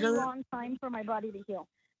bigger? It took a really long time for my body to heal.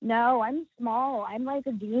 No, I'm small. I'm like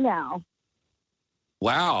a D now.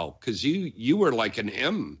 Wow, because you were like an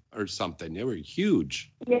M or something. They were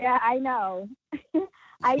huge. Yeah, I know.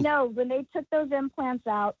 I know. When they took those implants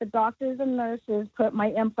out, the doctors and nurses put my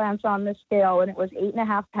implants on the scale, and it was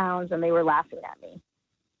 8.5 pounds, and they were laughing at me.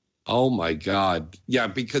 Oh my God! Yeah,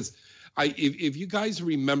 because if you guys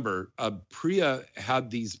remember, Priya had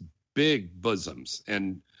these big bosoms,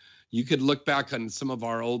 and you could look back on some of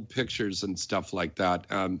our old pictures and stuff like that.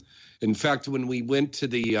 In fact, when we went to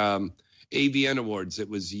the AVN Awards, it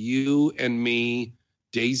was you and me,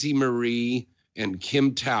 Daisy Marie, and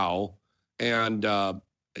Kim Tao, and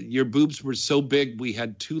your boobs were so big we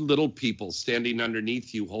had two little people standing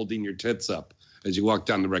underneath you holding your tits up as you walked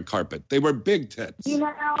down the red carpet. They were big tits.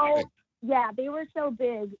 Yeah, they were so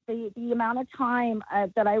big. The amount of time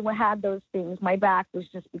that I had those things, my back was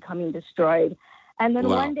just becoming destroyed. And then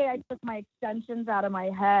one day I took my extensions out of my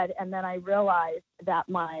head, and then I realized that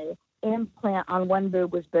my implant on one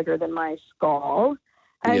boob was bigger than my skull.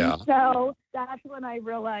 And so that's when I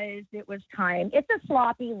realized it was time. It's a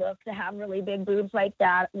sloppy look to have really big boobs like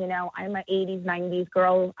that. I'm an 80s, 90s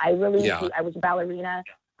girl. I was a ballerina.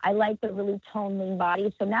 I like the really toned, lean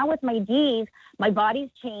body. So now with my Ds, my body's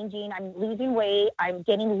changing. I'm losing weight. I'm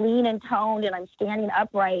getting lean and toned, and I'm standing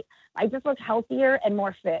upright. I just look healthier and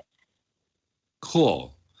more fit.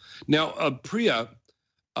 Cool. Now, Priya,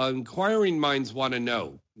 inquiring minds want to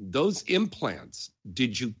know, those implants,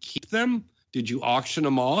 did you keep them? Did you auction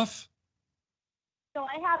them off? So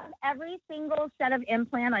I have every single set of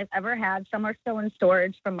implant I've ever had. Some are still in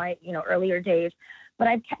storage from my, earlier days, but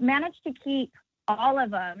I've managed to keep all of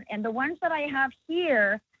them. And the ones that I have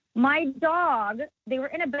here, my dog, they were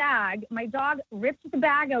in a bag. My dog ripped the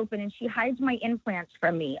bag open and she hides my implants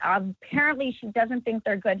from me. Apparently she doesn't think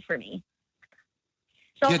they're good for me.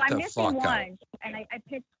 So I'm missing one. And I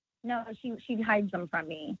picked, no, she hides them from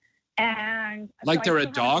me. And like so they're a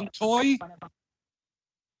dog toy?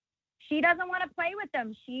 She doesn't want to play with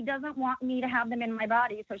them. She doesn't want me to have them in my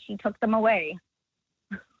body, so she took them away.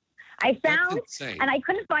 I found, and I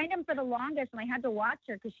couldn't find them for the longest, and I had to watch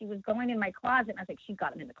her because she was going in my closet, and I was like, she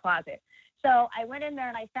got them in the closet. So I went in there,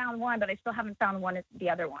 and I found one, but I still haven't found the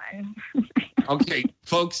other one. Okay,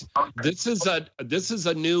 folks, this is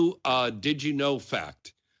a new did you know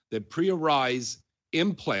fact that Priya Rai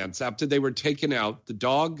implants, after they were taken out, the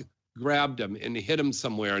dog grabbed them and hid them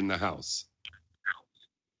somewhere in the house.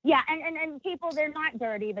 Yeah, and people, they're not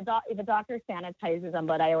dirty. The doctor sanitizes them,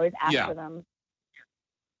 but I always ask for them.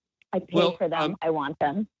 I pay for them. I want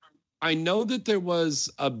them. I know that there was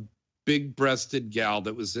a big-breasted gal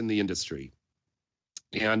that was in the industry,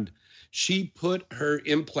 and she put her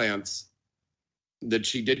implants that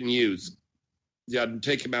she didn't use,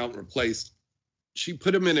 take them out and replaced. She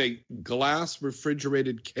put them in a glass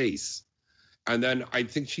refrigerated case, and then I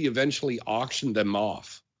think she eventually auctioned them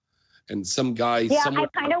off. And some guy, yeah, I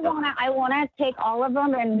kind of want to take all of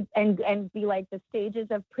them and be like the stages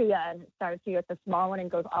of Priya, and it starts here at the small one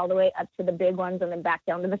and goes all the way up to the big ones and then back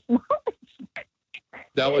down to the small ones.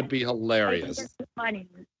 That would be hilarious. I think it's funny.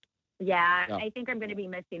 Yeah, I think I'm going to be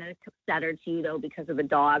missing a set or two though because of the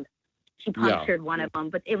dog. She punctured one of them,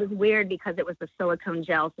 but it was weird because it was the silicone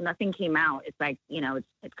gel, so nothing came out. It's like,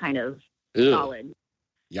 it's kind of solid.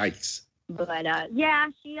 Yikes. But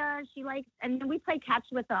she likes, and we play catch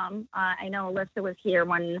with them. I know Alyssa was here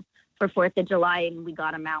for 4th of July, and we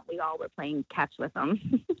got them out. We all were playing catch with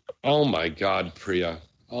them. Oh my God, Priya.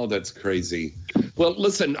 Oh, that's crazy. Well,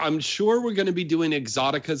 listen, I'm sure we're going to be doing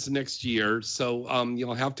Exoticas next year, so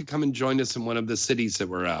you'll have to come and join us in one of the cities that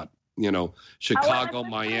we're at. Chicago,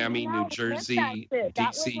 Miami, New Jersey,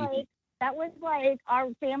 DC. That was like our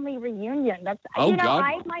family reunion. God.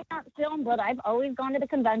 I might not film, but I've always gone to the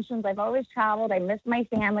conventions. I've always traveled. I miss my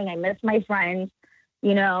family. I miss my friends.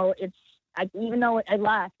 Even though I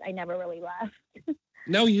left, I never really left.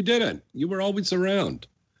 No, you didn't. You were always around.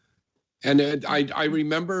 And I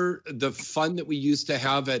remember the fun that we used to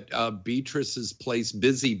have at Beatrice's place,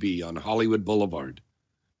 Busy Bee on Hollywood Boulevard.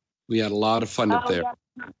 We had a lot of fun up there. Yeah,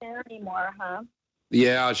 not there anymore, huh?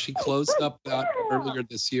 Yeah, she closed up that earlier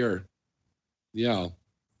this year. Yeah.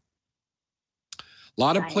 A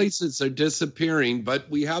lot of places are disappearing, but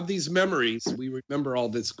we have these memories. We remember all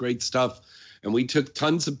this great stuff, and we took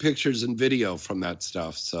tons of pictures and video from that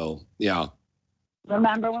stuff. So, yeah.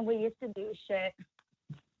 Remember when we used to do shit?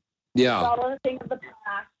 Yeah. All the things of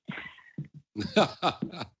the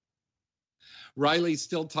past. Riley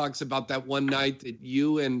still talks about that one night that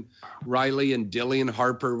you and Riley and Dillian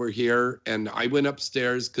Harper were here, and I went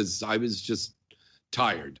upstairs because I was just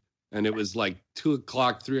tired. And it was like 2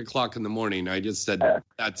 o'clock, 3 o'clock in the morning. I just said,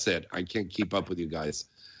 that's it. I can't keep up with you guys.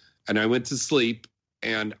 And I went to sleep,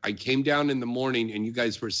 and I came down in the morning, and you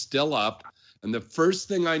guys were still up. And the first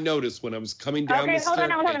thing I noticed when I was coming down the stairs. Hold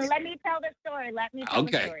on. Let me tell the story.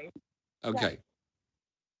 The story. Okay.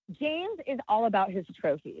 James is all about his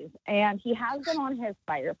trophies, and he has them on his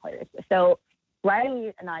fireplace. So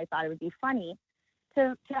Riley and I thought it would be funny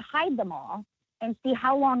to hide them all and see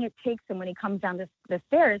how long it takes him when he comes down the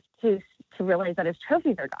stairs to realize that his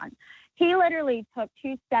trophies are gone. He literally took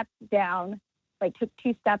 2 steps down,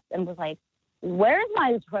 and was like, where's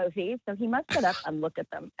my trophies? So he must get up and look at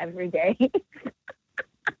them every day.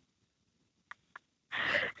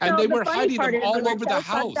 And they were hiding them all over the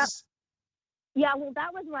house. Yeah, well,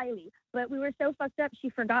 that was Riley. But we were so fucked up, she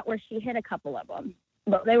forgot where she hid a couple of them.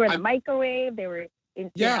 But they were in the microwave. They were in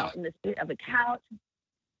the seat of a couch.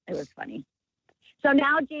 It was funny. So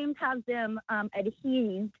now James has them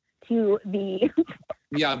adhesed to the.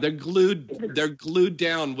 Yeah, they're glued. They're glued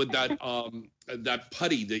down with that that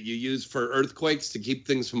putty that you use for earthquakes to keep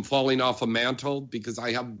things from falling off a mantle. Because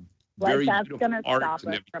I have very beautiful art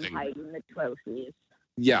and everything. From hiding the trophies.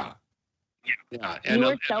 Yeah. And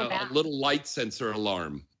a little light sensor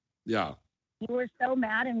alarm. Yeah. You were so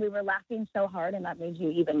mad, and we were laughing so hard, and that made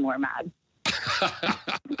you even more mad.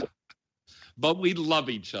 But we love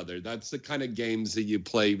each other. That's the kind of games that you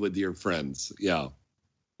play with your friends. Yeah.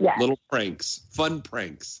 Yeah. Little pranks, fun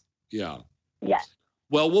pranks. Yeah. Yeah.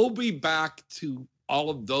 Well, we'll be back to all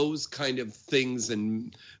of those kind of things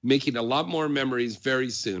and making a lot more memories very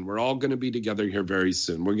soon. We're all going to be together here very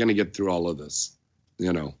soon. We're going to get through all of this,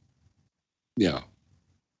 Yeah.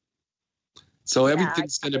 So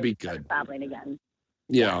everything's going to be good. Traveling again.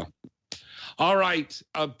 Yeah. All right.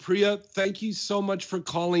 Priya, thank you so much for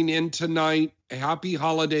calling in tonight. Happy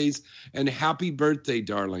holidays and happy birthday,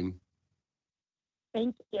 darling.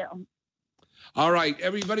 Thank you. All right,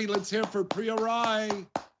 everybody, let's hear for Priya Rai.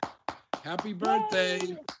 Happy birthday.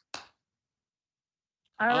 Yay.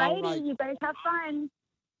 All righty. You guys have fun.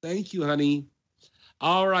 Thank you, honey.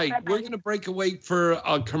 All right. Bye-bye. We're going to break away for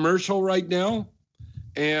a commercial right now.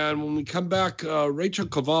 And when we come back, Rachel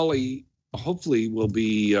Cavalli hopefully will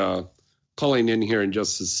be calling in here in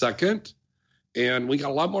just a second. And we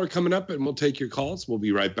got a lot more coming up, and we'll take your calls. We'll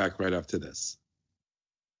be right back right after this.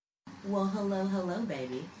 Well, hello,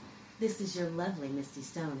 baby. This is your lovely Misty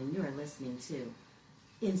Stone, and you're listening to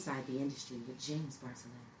Inside the Industry with James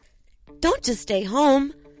Bartolet. Don't just stay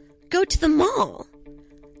home. Go to the mall.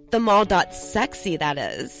 The mall.sexy, that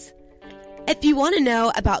is. If you want to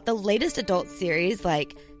know about the latest adult series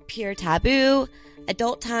like Pure Taboo,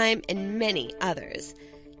 Adult Time, and many others,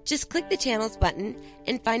 Just click the channels button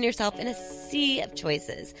and find yourself in a sea of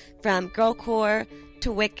choices, from girlcore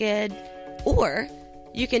to Wicked, or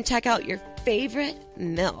you can check out your favorite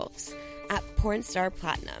MILFs at Pornstar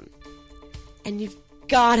Platinum. And you've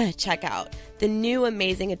gotta check out the new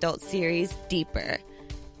amazing adult series, Deeper,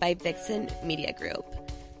 by Vixen Media Group.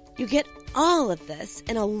 You get all of this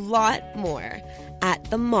and a lot more at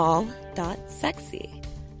themall.sexy.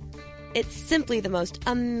 It's simply the most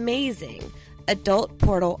amazing adult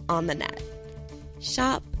portal on the net.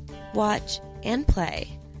 Shop, watch, and play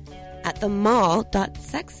at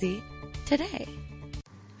themall.sexy today.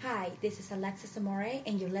 Hi, this is Alexis Amore,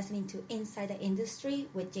 and you're listening to Inside the Industry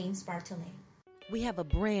with James Bartolet. We have a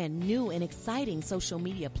brand new and exciting social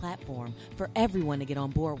media platform for everyone to get on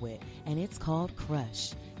board with, and it's called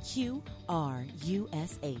Crush. Crush. You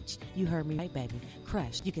heard me right, baby.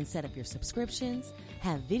 Crush. You can set up your subscriptions,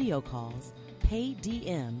 have video calls, pay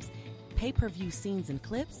DMs, pay-per-view scenes and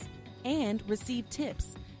clips, and receive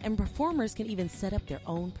tips. And performers can even set up their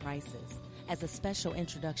own prices. As a special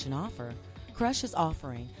introduction offer, Crush is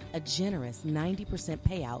offering a generous 90%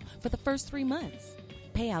 payout for the first 3 months.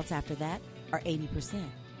 Payouts after that are 80%.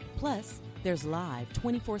 Plus, there's live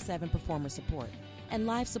 24/7 performer support, and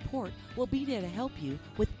live support will be there to help you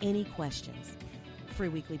with any questions. Free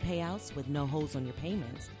weekly payouts with no holds on your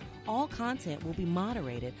payments. All content will be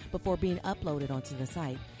moderated before being uploaded onto the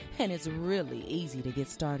site, and it's really easy to get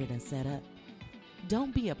started and set up.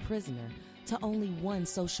 Don't be a prisoner to only one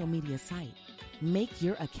social media site. Make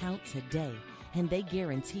your account today, and they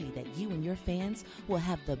guarantee that you and your fans will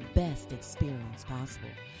have the best experience possible.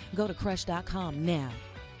 Go to Crush.com now.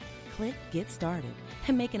 Click Get Started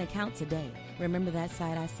and make an account today. Remember that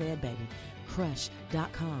site I said, baby.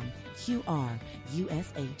 Crush.com.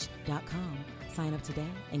 Crush.com. Sign up today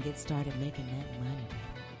and get started making that money, baby.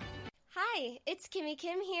 Hi, it's Kimmy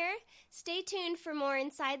Kim here. Stay tuned for more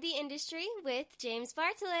Inside the Industry with James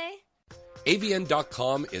Bartolet.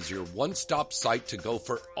 AVN.com is your one-stop site to go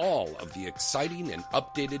for all of the exciting and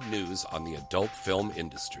updated news on the adult film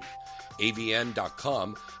industry.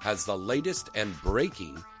 AVN.com has the latest and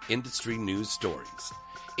breaking industry news stories.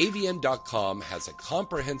 AVN.com has a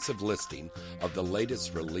comprehensive listing of the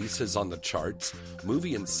latest releases on the charts,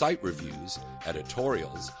 movie and site reviews,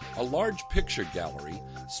 editorials, a large picture gallery,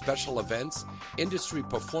 special events, industry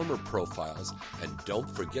performer profiles, and don't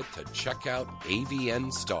forget to check out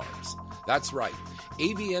AVN Stars. That's right,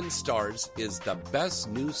 AVN Stars is the best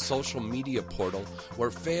new social media portal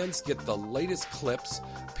where fans get the latest clips,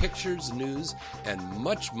 pictures, news, and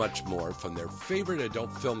much, much more from their favorite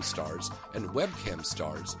adult film stars and webcam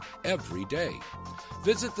stars every day.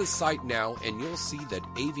 Visit the site now and you'll see that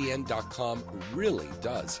AVN.com really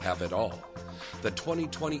does have it all. The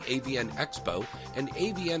 2020 AVN Expo and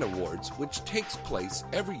AVN Awards, which takes place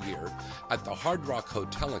every year at the Hard Rock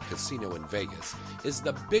Hotel and Casino in Vegas, is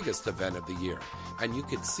the biggest event of the year, and you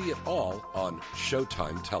can see it all on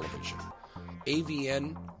Showtime television.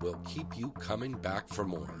 AVN will keep you coming back for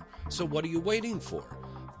more. So what are you waiting for?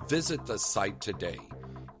 Visit the site today,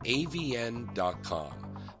 avn.com.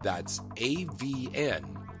 That's avn.com.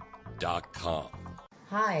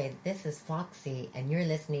 Hi, this is Foxy, and you're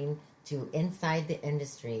listening to Inside the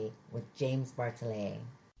Industry with James Bartolet.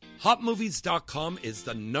 HotMovies.com is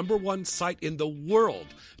the #1 site in the world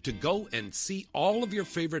to go and see all of your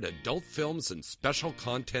favorite adult films and special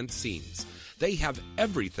content scenes. They have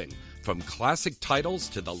everything from classic titles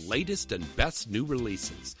to the latest and best new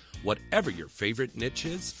releases. Whatever your favorite niche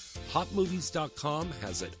is, HotMovies.com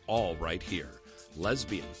has it all right here.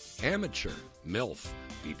 Lesbian, amateur, MILF,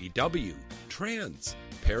 BBW, trans,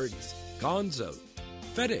 parodies, gonzo,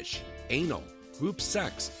 fetish, anal, group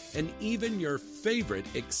sex, and even your favorite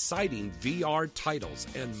exciting VR titles,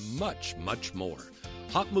 and much, much more.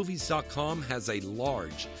 HotMovies.com has a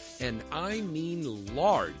large, and I mean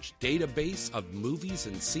large, database of movies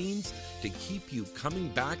and scenes to keep you coming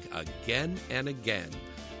back again and again.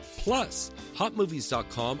 Plus,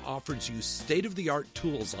 HotMovies.com offers you state-of-the-art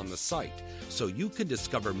tools on the site so you can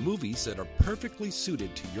discover movies that are perfectly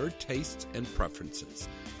suited to your tastes and preferences.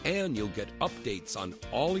 And you'll get updates on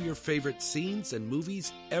all your favorite scenes and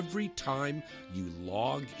movies every time you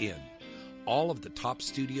log in. All of the top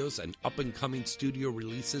studios and up-and-coming studio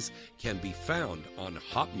releases can be found on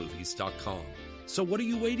HotMovies.com. So what are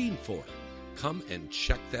you waiting for? Come and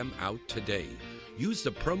check them out today. Use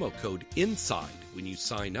the promo code INSIDE when you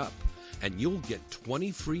sign up, and you'll get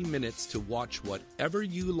 20 free minutes to watch whatever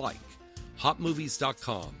you like.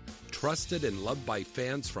 HotMovies.com, trusted and loved by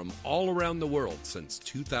fans from all around the world since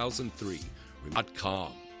 2003.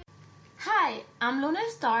 .com. Hi, I'm Luna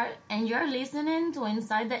Star, and you're listening to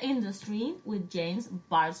Inside the Industry with James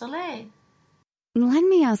Bartolet. Let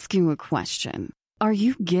me ask you a question. Are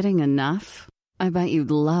you getting enough? I bet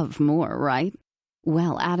you'd love more, right?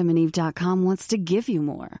 Well, AdamandEve.com wants to give you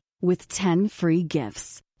more with 10 free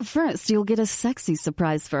gifts. First, you'll get a sexy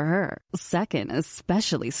surprise for her. Second, a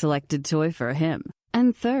specially selected toy for him.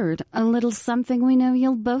 And third, a little something we know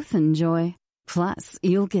you'll both enjoy. Plus,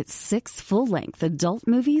 you'll get 6 full-length adult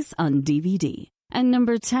movies on DVD. And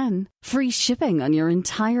number 10, free shipping on your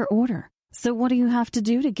entire order. So what do you have to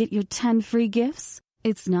do to get your 10 free gifts?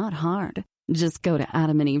 It's not hard. Just go to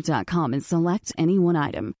AdamandEve.com and select any one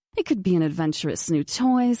item. It could be an adventurous new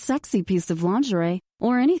toy, sexy piece of lingerie,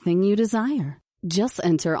 or anything you desire. Just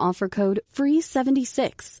enter offer code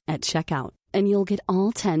FREE76 at checkout, and you'll get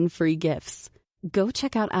all 10 free gifts. Go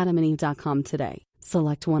check out AdamandEve.com today.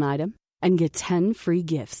 Select one item and get 10 free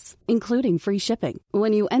gifts, including free shipping,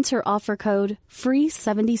 when you enter offer code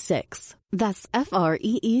FREE76. That's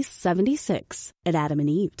FREE76 at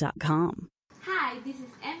AdamandEve.com. Hi, this is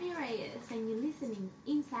Emmy Reyes, and you're listening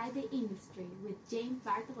Inside the Industry with James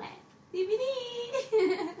Bartolet.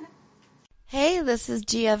 DVD! Hey, this is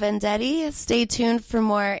Gia Vendetti. Stay tuned for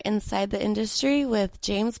more Inside the Industry with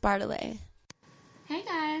James Bartolet. Hey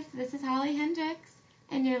guys, this is Holly Hendricks,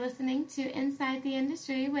 and you're listening to Inside the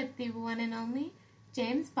Industry with the one and only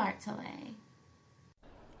James Bartolet.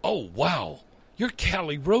 Oh, wow. You're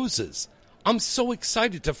Callie Roses. I'm so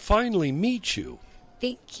excited to finally meet you.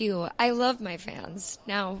 Thank you. I love my fans.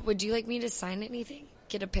 Now, would you like me to sign anything?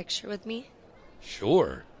 Get a picture with me?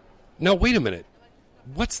 Sure. Now, wait a minute.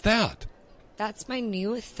 What's that? That's my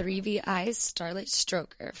new 3VI Starlight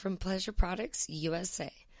Stroker from Pleasure Products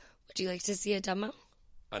USA. Would you like to see a demo?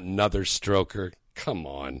 Another stroker? Come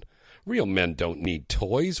on. Real men don't need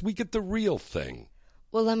toys. We get the real thing.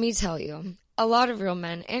 Well, let me tell you. A lot of real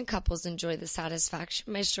men and couples enjoy the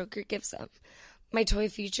satisfaction my stroker gives them. My toy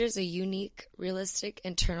features a unique, realistic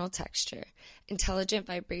internal texture, intelligent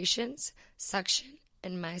vibrations, suction,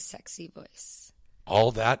 and my sexy voice.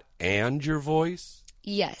 All that and your voice?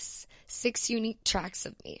 Yes, 6 unique tracks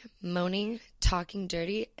of me, moaning, talking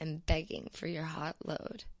dirty, and begging for your hot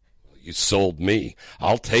load. You sold me.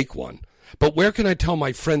 I'll take one. But where can I tell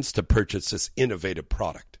my friends to purchase this innovative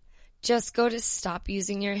product? Just go to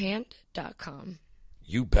stopusingyourhand.com.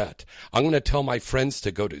 You bet. I'm going to tell my friends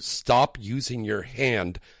to go to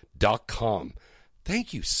stopusingyourhand.com.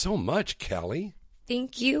 Thank you so much, Callie.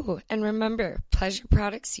 Thank you. And remember, Pleasure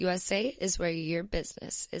Products USA is where your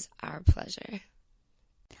business is our pleasure.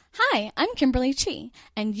 Hi, I'm Kimberly Chi,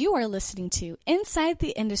 and you are listening to Inside the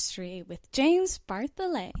Industry with James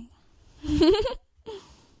Bartolet.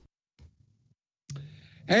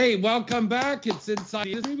 Hey, welcome back. It's Inside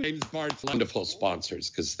the Industry with James Bartolet. Wonderful sponsors,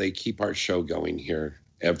 because they keep our show going here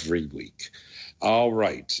every week. All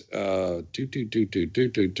right. She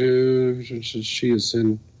is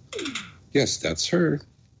in. Yes, that's her.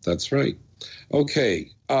 That's right.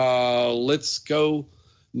 Okay. Let's go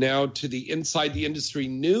now to the Inside the Industry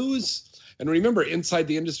news. And remember, Inside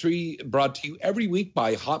the Industry brought to you every week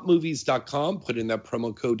by hotmovies.com. Put in that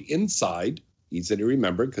promo code INSIDE. Easy to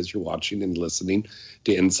remember because you're watching and listening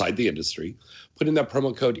to Inside the Industry. Put in that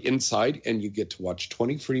promo code INSIDE and you get to watch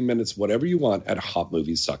 20 free minutes, whatever you want, at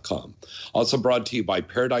hotmovies.com. Also brought to you by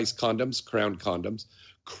Paradise Condoms, Crown Condoms,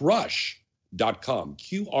 Crush.com,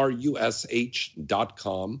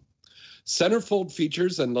 Crush.com, Centerfold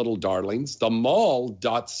Features and Little Darlings, The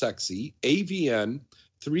Mall.sexy, AVN,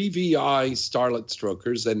 3VI Starlet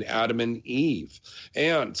Strokers, and Adam and Eve.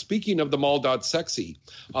 And speaking of the Mall.sexy,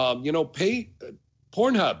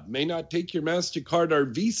 Pornhub may not take your MasterCard or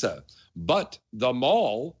Visa, but the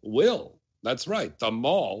Mall will. That's right, the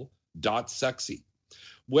Mall.sexy.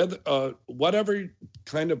 Whatever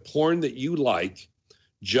kind of porn that you like,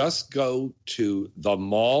 just go to the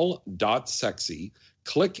Mall.sexy,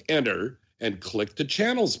 click enter, and click the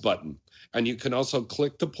channels button. And you can also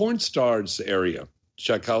click the porn stars area.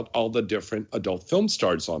 Check out all the different adult film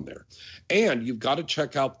stars on there. And you've got to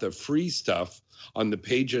check out the free stuff on the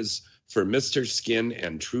pages for Mr. Skin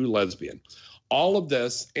and True Lesbian. All of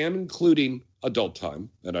this, and including Adult Time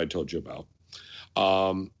that I told you about.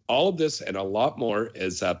 All of this and a lot more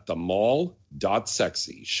is at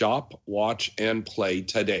themall.sexy. Shop, watch, and play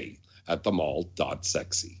today at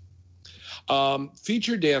themall.sexy.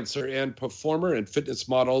 Feature dancer and performer and fitness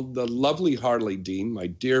model, the lovely Harley Dean, my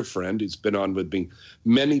dear friend who's been on with me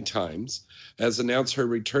many times, has announced her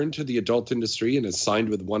return to the adult industry and has signed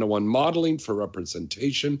with 101 Modeling for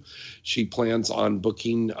representation. She plans on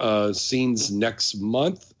booking scenes next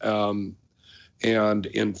month and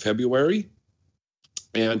in February.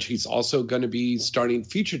 And she's also going to be starting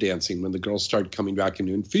feature dancing when the girls start coming back and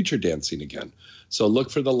doing feature dancing again. So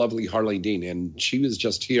look for the lovely Harley Dean. And she was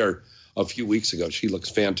just here a few weeks ago. She looks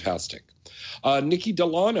fantastic. Nikki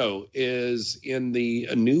Delano is in the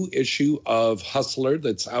new issue of Hustler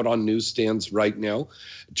that's out on newsstands right now.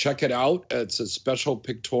 Check it out. It's a special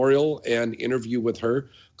pictorial and interview with her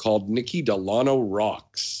called Nikki Delano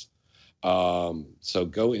Rocks. So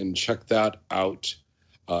go and check that out.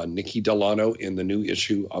 Nikki Delano in the new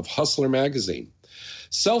issue of Hustler magazine.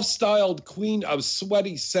 Self-styled queen of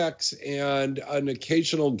sweaty sex and an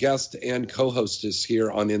occasional guest and co-hostess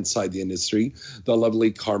here on Inside the Industry, the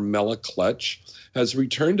lovely Carmela Clutch, has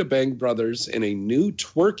returned to Bang Brothers in a new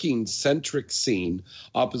twerking-centric scene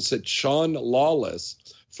opposite Sean Lawless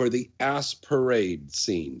for the Ass Parade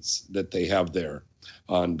scenes that they have there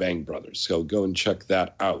on Bang Brothers. So go and check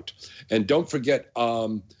that out. And don't forget,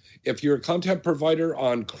 if you're a content provider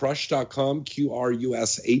on Crush.com,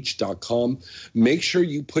 Qrush.com, make sure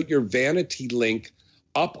you put your vanity link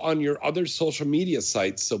up on your other social media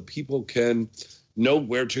sites so people can know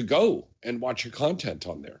where to go and watch your content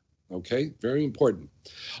on there. Okay? Very important.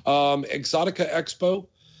 Exotica Expo.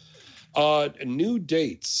 New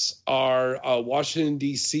dates are Washington,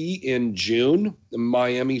 D.C. in June,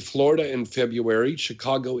 Miami, Florida in February,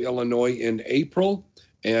 Chicago, Illinois in April,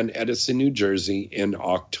 and Edison, New Jersey in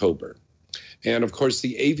October. And, of course,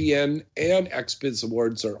 the AVN and XBiz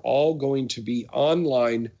Awards are all going to be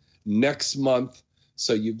online next month.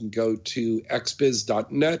 So you can go to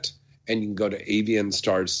xbiz.net and you can go to AVN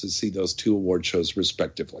Stars to see those two award shows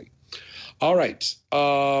respectively. All right.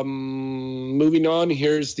 Moving on,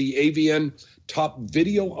 here's the AVN Top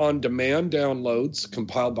Video on Demand downloads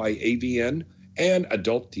compiled by AVN and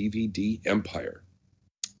Adult DVD Empire.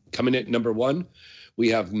 Coming at number 1, we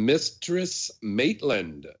have Mistress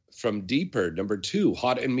Maitland from Deeper. Number 2,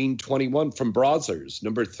 Hot and Mean 21 from Brazzers.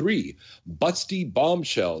 Number 3, Busty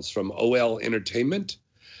Bombshells from OL Entertainment.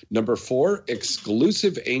 Number 4,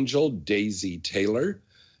 Exclusive Angel Daisy Taylor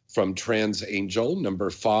from Trans Angel. Number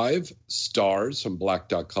 5, Stars from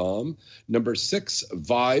Black.com. Number 6,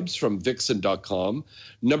 Vibes from Vixen.com.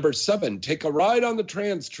 Number 7, Take a Ride on the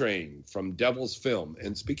Trans Train from Devil's Film.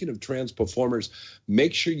 And speaking of trans performers,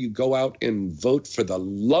 make sure you go out and vote for the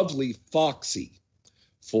lovely Foxy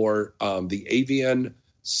for the AVN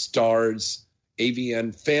Stars,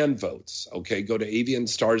 AVN fan votes. Okay, go to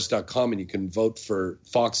avnstars.com and you can vote for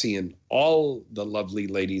Foxy and all the lovely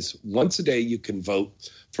ladies. Once a day, you can vote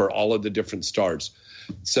for all of the different stars.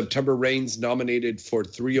 September Rain's nominated for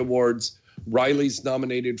 3 awards. Riley's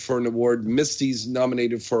nominated for an award. Misty's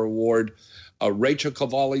nominated for an award. Rachel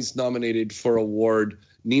Cavalli's nominated for an award.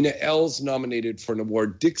 Nina L's nominated for an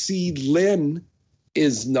award. Dixie Lynn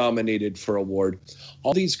is nominated for an award.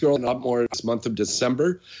 All these girls, not more this month of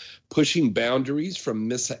December. Pushing Boundaries from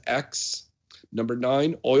Missa X. Number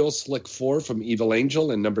 9, Oil Slick 4 from Evil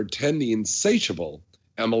Angel. And number 10, The Insatiable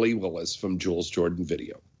Emily Willis from Jules Jordan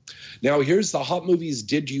Video. Now, here's the Hot Movies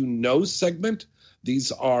Did You Know segment.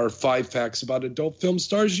 These are 5 facts about adult film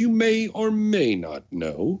stars you may or may not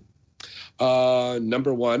know.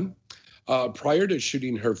 Number 1, prior to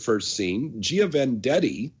shooting her first scene, Gia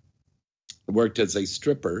Vendetti worked as a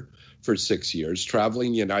stripper for 6 years,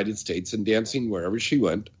 traveling the United States and dancing wherever she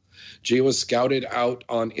went. Gia was scouted out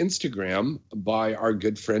on Instagram by our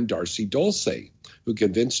good friend Darcy Dulce, who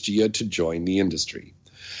convinced Gia to join the industry.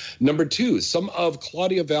 Number 2, some of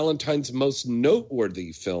Claudia Valentine's most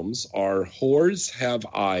noteworthy films are Whores Have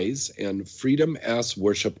Eyes and Freedom Ass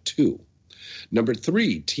Worship 2. Number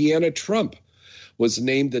 3, Tiana Trump was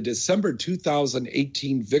named the December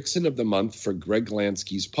 2018 Vixen of the Month for Greg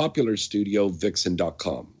Lansky's popular studio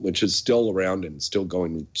Vixen.com, which is still around and still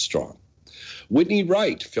going strong. Whitney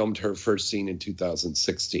Wright filmed her first scene in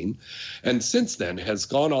 2016, and since then has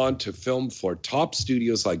gone on to film for top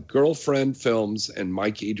studios like Girlfriend Films and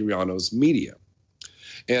Mike Adriano's Media.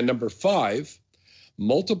 And number 5,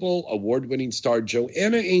 multiple award-winning star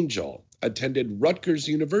Joanna Angel attended Rutgers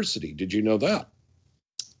University. Did you know that?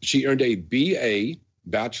 She earned a BA,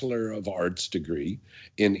 Bachelor of Arts degree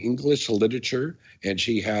in English Literature, and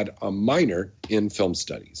she had a minor in Film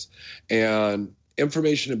Studies. And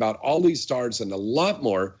information about all these stars and a lot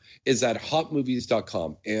more is at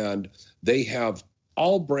hotmovies.com. And they have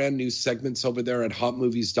all brand new segments over there at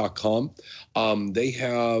hotmovies.com. They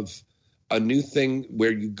have a new thing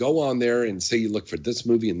where you go on there and say you look for this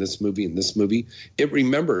movie and this movie and this movie. It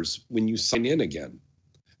remembers when you sign in again.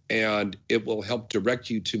 And it will help direct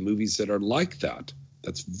you to movies that are like that.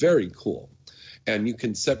 That's very cool. And you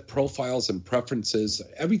can set profiles and preferences,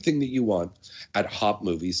 everything that you want at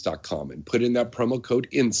hotmovies.com and put in that promo code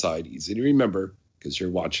INSIDE, easy to remember because you're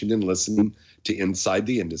watching and listening to Inside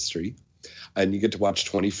the Industry. And you get to watch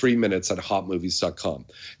 20 free minutes at hotmovies.com.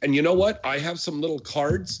 And you know what? I have some little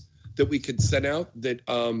cards that we could send out that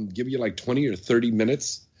give you like 20 or 30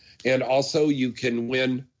 minutes. And also you can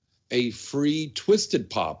win a free Twisted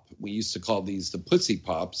Pop. We used to call these the Pussy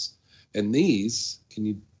Pops. And these, can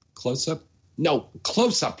you close up? No,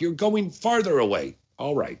 close up. You're going farther away.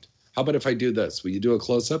 All right. How about if I do this? Will you do a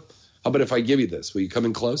close up? How about if I give you this? Will you come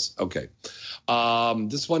in close? Okay.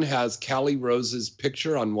 This one has Callie Rose's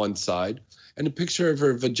picture on one side and a picture of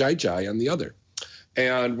her vajayjay on the other.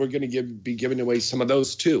 And we're going to be giving away some of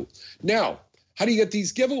those too. Now, how do you get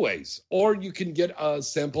these giveaways? Or you can get a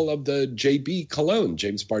sample of the JB cologne,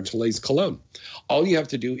 James Bartholet's cologne. All you have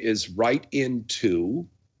to do is write into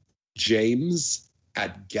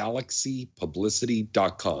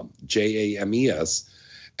james@galaxypublicity.com, James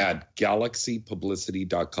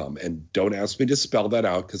 @galaxypublicity.com. And don't ask me to spell that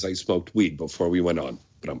out because I smoked weed before we went on.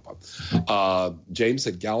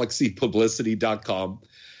 James@galaxypublicity.com,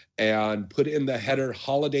 and put in the header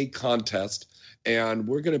holiday contest. And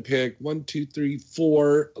we're going to pick 1, 2, 3,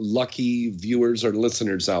 4 lucky viewers or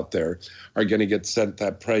listeners out there are going to get sent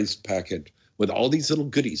that prize packet with all these little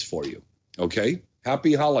goodies for you. Okay?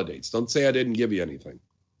 Happy holidays. Don't say I didn't give you anything.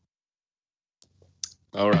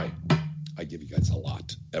 All right. I give you guys a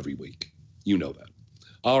lot every week. You know that.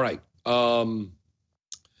 All right.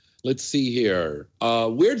 Let's see here.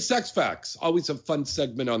 Weird sex facts. Always a fun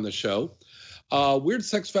segment on the show. Weird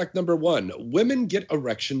sex fact number 1. Women get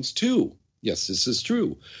erections too. Yes, this is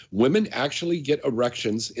true. Women actually get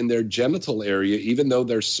erections in their genital area, even though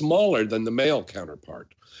they're smaller than the male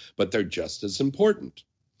counterpart, but they're just as important.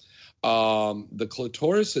 The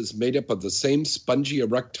clitoris is made up of the same spongy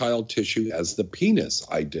erectile tissue as the penis.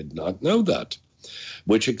 I did not know that.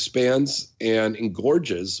 Which expands and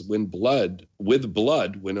engorges with blood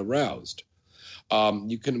when aroused.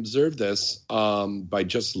 You can observe this by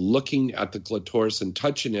just looking at the clitoris and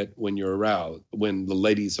touching it when you're aroused, when the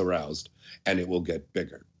lady's aroused, and it will get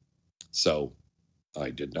bigger. So I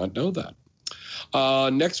did not know that.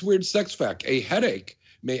 Next weird sex fact. A headache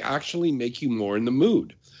may actually make you more in the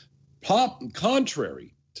mood.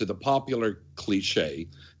 Contrary to the popular cliche,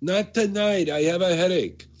 not tonight, I have a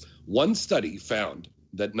headache. One study found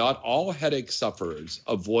that not all headache sufferers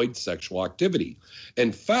avoid sexual activity.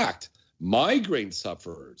 In fact, migraine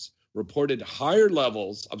sufferers reported higher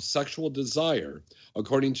levels of sexual desire,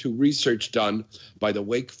 according to research done by the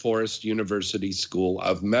Wake Forest University School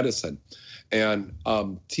of Medicine. And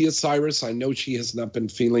Tia Cyrus, I know she has not been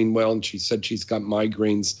feeling well, and she said she's got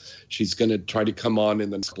migraines. She's going to try to come on in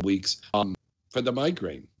the next weeks for the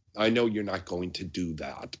migraine. I know you're not going to do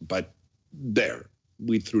that, but there,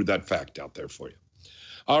 we threw that fact out there for you.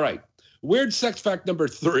 All right, weird sex fact number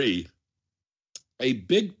 3. A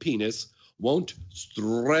big penis won't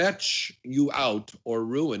stretch you out or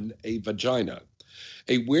ruin a vagina.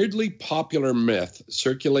 A weirdly popular myth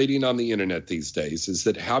circulating on the internet these days is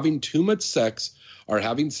that having too much sex or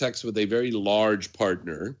having sex with a very large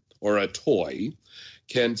partner or a toy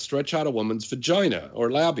can stretch out a woman's vagina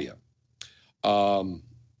or labia.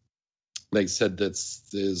 They said this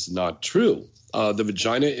is not true. The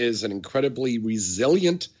vagina is an incredibly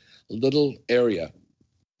resilient little area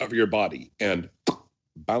of your body and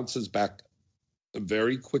bounces back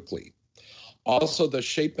very quickly. Also, the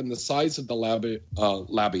shape and the size of the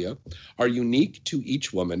labia are unique to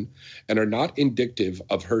each woman and are not indicative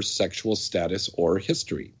of her sexual status or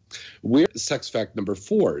history. Weird sex fact number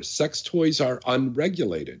 4, sex toys are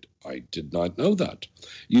unregulated. I did not know that.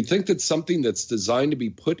 You'd think that something that's designed to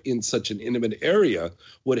be put in such an intimate area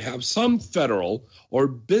would have some federal or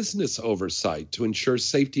business oversight to ensure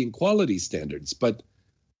safety and quality standards, but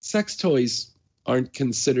sex toys aren't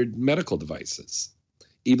considered medical devices.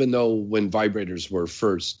 Even though when vibrators were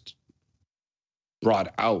first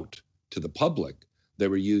brought out to the public, they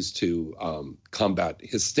were used to combat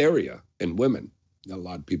hysteria in women. A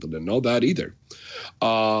lot of people didn't know that either.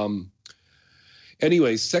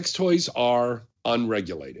 Anyway, sex toys are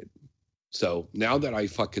unregulated. So now that I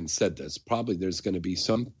fucking said this, probably there's going to be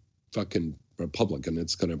some fucking Republican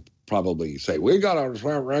that's going to probably say, we got to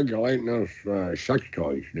start regulating those sex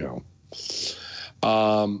toys now.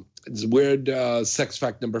 It's weird sex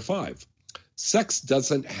fact number 5. Sex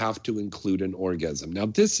doesn't have to include an orgasm. Now,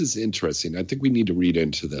 this is interesting. I think we need to read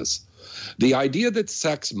into this. The idea that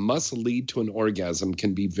sex must lead to an orgasm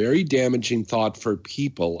can be very damaging thought for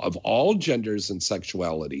people of all genders and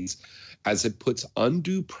sexualities, as it puts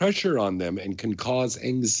undue pressure on them and can cause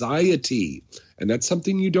anxiety. And that's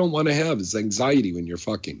something you don't want to have, is anxiety when you're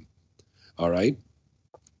fucking. All right?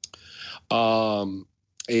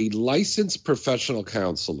 A licensed professional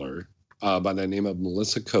counselor by the name of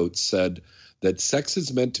Melissa Coates said that sex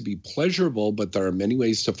is meant to be pleasurable, but there are many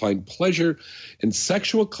ways to find pleasure in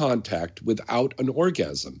sexual contact without an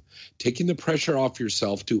orgasm. Taking the pressure off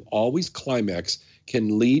yourself to always climax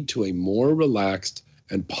can lead to a more relaxed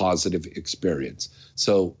and positive experience.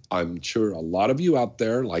 So I'm sure a lot of you out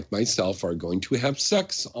there, like myself, are going to have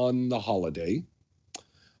sex on the holidays.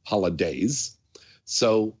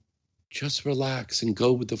 So just relax and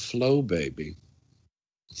go with the flow, baby.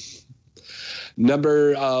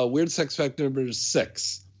 Weird sex fact number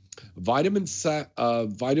 6.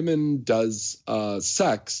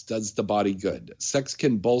 Sex does the body good. Sex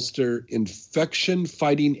can bolster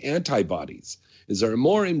infection-fighting antibodies. Is there a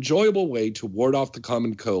more enjoyable way to ward off the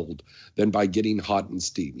common cold than by getting hot and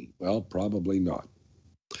steamy? Well, probably not.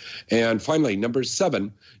 And finally, number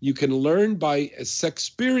 7, you can learn by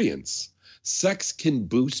sexperience. Sex can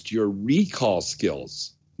boost your recall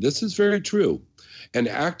skills. This is very true. And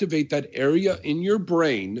activate that area in your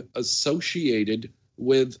brain associated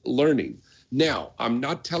with learning. Now, I'm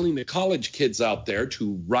not telling the college kids out there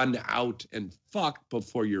to run out and fuck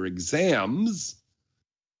before your exams,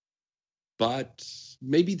 but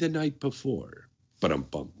maybe the night before.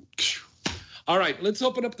 All right, let's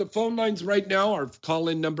open up the phone lines right now. Our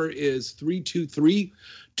call-in number is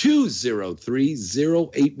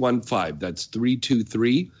 323-203-0815. That's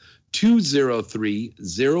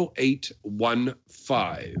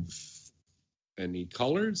 323-203-0815. Any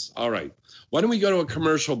callers? All right. Why don't we go to a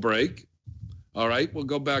commercial break? All right, we'll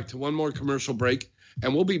go back to one more commercial break,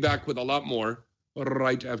 and we'll be back with a lot more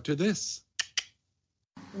right after this.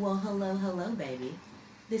 Well, hello, baby.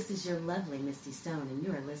 This is your lovely Misty Stone, and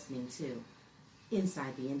you're listening to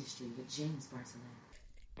Inside the Industry with James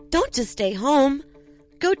Bartolet. Don't just stay home.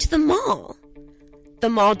 Go to the mall. The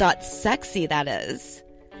mall.sexy, that is.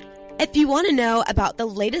 If you want to know about the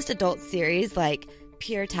latest adult series like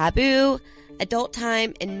Pure Taboo, Adult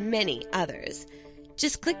Time, and many others,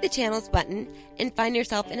 just click the channels button and find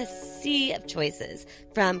yourself in a sea of choices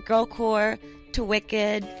from girlcore to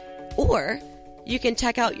Wicked, or you can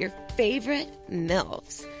check out your favorite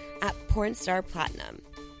MILFs at Pornstar Platinum.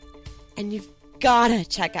 And you've gotta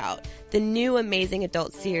check out the new amazing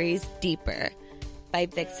adult series Deeper by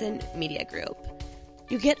Vixen Media Group.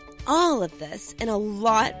 You get all of this and a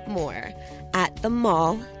lot more at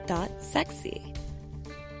themall.sexy.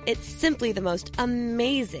 It's simply the most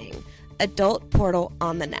amazing adult portal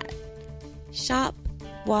on the net. Shop,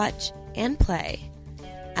 watch, and play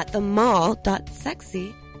at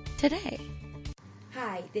themall.sexy today.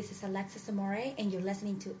 Hi, this is Alexis Amore, and you're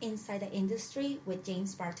listening to Inside the Industry with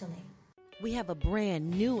James Bartolet. We have a brand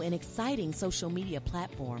new and exciting social media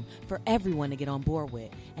platform for everyone to get on board with,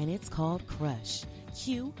 and it's called Crush. Crush.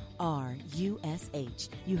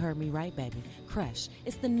 You heard me right, baby. Crush.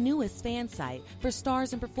 It's the newest fan site for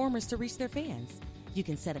stars and performers to reach their fans. You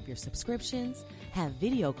can set up your subscriptions, have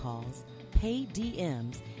video calls, pay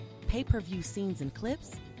DMs, pay-per-view scenes and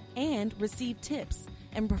clips, and receive tips.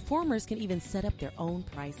 And performers can even set up their own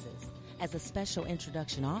prices. As a special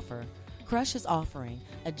introduction offer, Crush is offering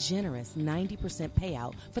a generous 90%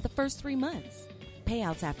 payout for the first 3 months.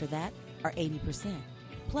 Payouts after that are 80%.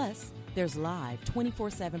 Plus, there's live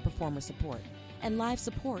 24/7 performer support, and live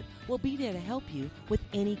support will be there to help you with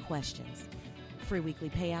any questions. Free weekly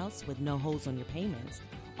payouts with no holds on your payments.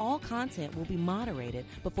 All content will be moderated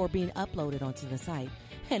before being uploaded onto the site,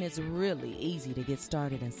 and it's really easy to get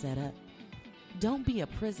started and set up. Don't be a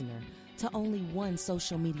prisoner to only one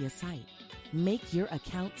social media site. Make your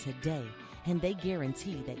account today, and they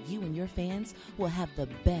guarantee that you and your fans will have the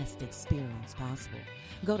best experience possible.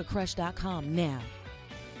 Go to crush.com now.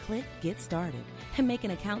 Click Get Started and make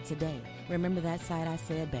an account today. Remember that site I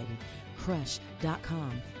said, baby.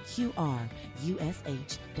 Crush.com.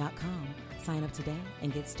 Crush.com. Sign up today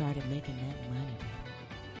and get started making that money, baby.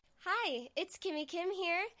 Hi, it's Kimmy Kim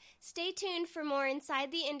here. Stay tuned for more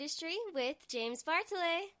Inside the Industry with James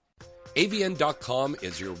Bartolet. AVN.com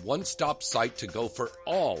is your one-stop site to go for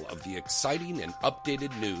all of the exciting and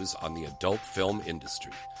updated news on the adult film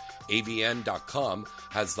industry. AVN.com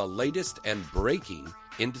has the latest and breaking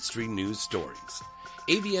industry news stories.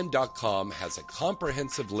 AVN.com has a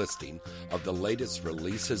comprehensive listing of the latest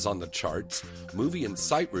releases on the charts, movie and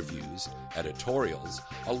site reviews, editorials,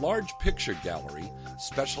 a large picture gallery,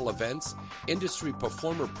 special events, industry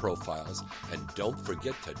performer profiles, and don't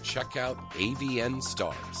forget to check out AVN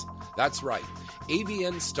Stars. That's right,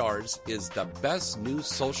 AVN Stars is the best new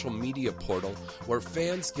social media portal where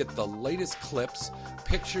fans get the latest clips,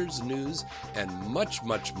 pictures, news, and much,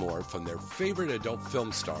 much more from their favorite adult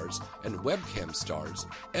film stars and webcam stars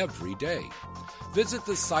every day. Visit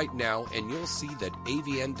the site now and you'll see that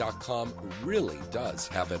AVN.com really does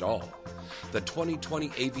have it all. the 2020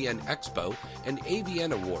 AVN Expo and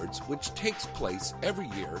AVN Awards, which takes place every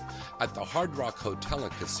year at the Hard Rock Hotel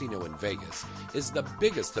and Casino in Vegas, is the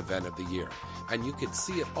biggest event of the year, and you can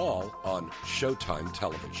see it all on Showtime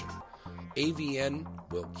television. AVN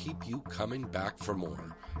will keep you coming back for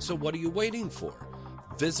more. So what are you waiting for?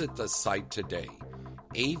 Visit the site today,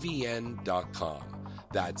 avn.com.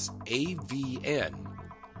 That's avn.com.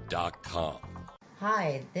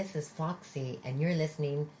 Hi, this is Foxy, and you're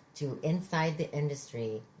listening to Inside the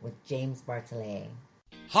Industry with James Bartolet.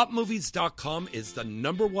 HotMovies.com is the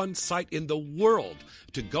 #1 site in the world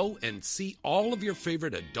to go and see all of your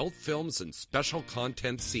favorite adult films and special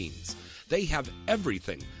content scenes. They have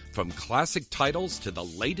everything from classic titles to the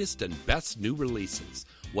latest and best new releases.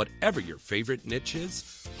 Whatever your favorite niche is,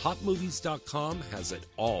 HotMovies.com has it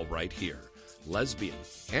all right here. Lesbian,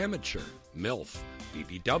 amateur, MILF,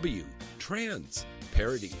 BBW, trans,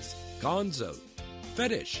 parodies, gonzo,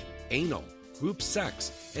 fetish, anal, group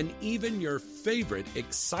sex, and even your favorite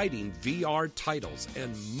exciting VR titles,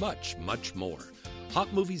 and much, much more.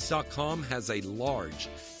 HotMovies.com has a large,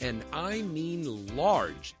 and I mean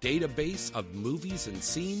large, database of movies and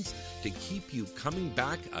scenes to keep you coming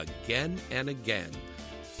back again and again.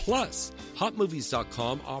 Plus,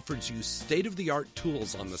 HotMovies.com offers you state-of-the-art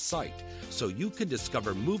tools on the site so you can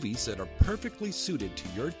discover movies that are perfectly suited to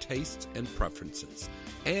your tastes and preferences.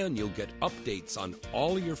 And you'll get updates on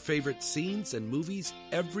all your favorite scenes and movies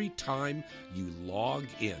every time you log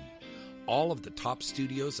in. All of the top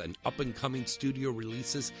studios and up-and-coming studio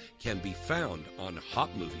releases can be found on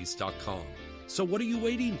HotMovies.com. So what are you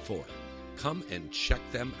waiting for? Come and check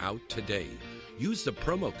them out today. Use the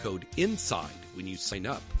promo code INSIDE when you sign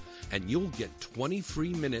up, and you'll get 20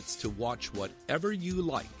 free minutes to watch whatever you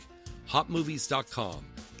like. HotMovies.com,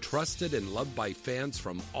 trusted and loved by fans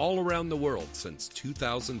from all around the world since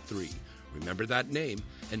 2003. Remember that name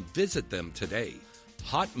and visit them today.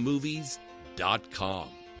 HotMovies.com.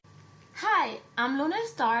 Hi, I'm Luna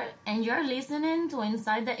Star, and you're listening to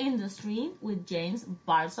Inside the Industry with James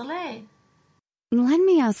Bartolet. Let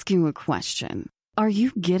me ask you a question. Are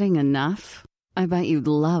you getting enough? I bet you'd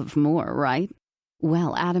love more, right?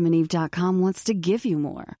 Well, AdamandEve.com wants to give you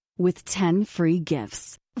more with 10 free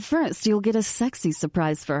gifts. First, you'll get a sexy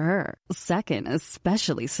surprise for her. Second, a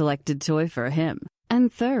specially selected toy for him.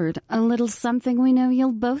 And third, a little something we know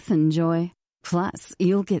you'll both enjoy. Plus,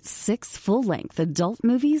 you'll get 6 full-length adult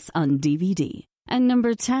movies on DVD. And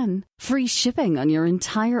number 10, free shipping on your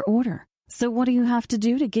entire order. So what do you have to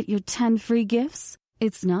do to get your 10 free gifts?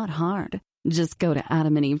 It's not hard. Just go to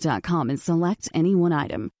AdamandEve.com and select any one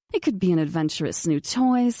item. It could be an adventurous new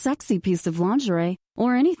toy, sexy piece of lingerie,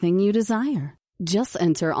 or anything you desire. Just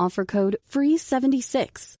enter offer code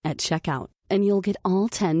FREE76 at checkout, and you'll get all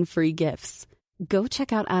 10 free gifts. Go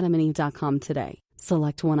check out AdamandEve.com today.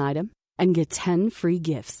 Select one item and get 10 free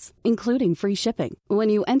gifts, including free shipping, when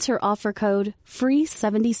you enter offer code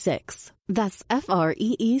FREE76. That's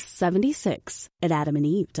FREE76 at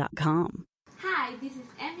AdamandEve.com. Hi, this is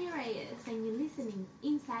Emmy Reyes, and you're listening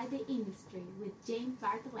Inside the Industry with James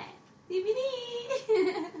Bartolet.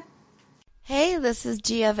 DVD! Hey, this is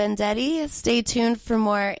Gia Vendetti. Stay tuned for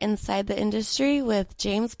more Inside the Industry with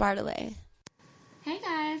James Bartolet. Hey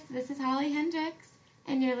guys, this is Holly Hendricks,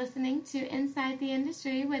 and you're listening to Inside the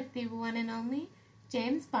Industry with the one and only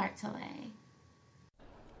James Bartolet.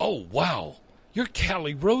 Oh, wow. You're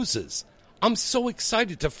Callie Roses. I'm so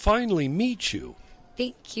excited to finally meet you.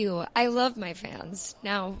 Thank you. I love my fans.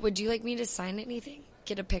 Now, would you like me to sign anything?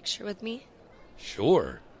 Get a picture with me?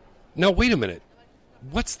 Sure. Now, wait a minute.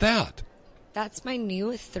 What's that? That's my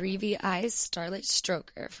new 3V Eyes Starlight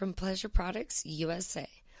Stroker from Pleasure Products USA.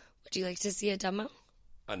 Would you like to see a demo?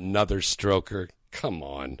 Another stroker? Come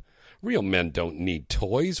on. Real men don't need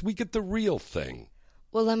toys. We get the real thing.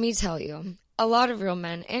 Well, let me tell you, a lot of real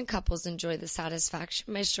men and couples enjoy the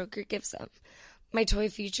satisfaction my stroker gives them. My toy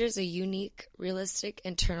features a unique, realistic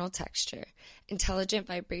internal texture, intelligent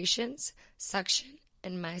vibrations, suction,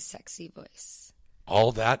 and my sexy voice.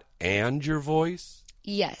 All that and your voice?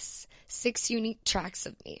 Yes, 6 unique tracks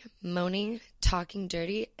of me, moaning, talking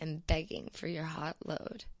dirty, and begging for your hot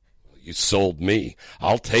load. You sold me.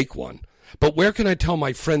 I'll take one. But where can I tell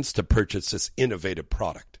my friends to purchase this innovative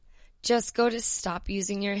product? Just go to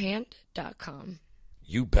stopusingyourhand.com.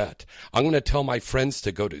 You bet. I'm going to tell my friends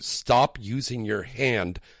to go to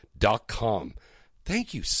stopusingyourhand.com.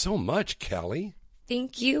 Thank you so much, Callie.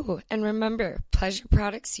 Thank you. And remember, Pleasure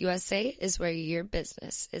Products USA is where your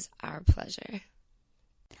business is our pleasure.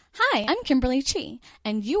 Hi, I'm Kimberly Chi,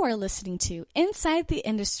 and you are listening to Inside the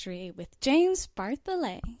Industry with James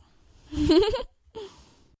Bartolet.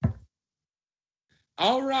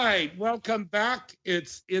 All right, welcome back.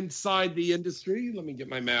 It's Inside the Industry. Let me get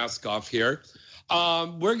my mask off here.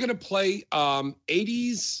 We're going to play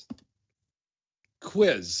 80s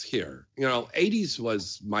quiz here. 80s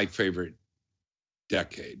was my favorite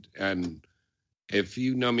decade. And if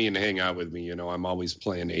you know me and hang out with me, I'm always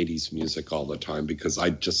playing 80s music all the time because I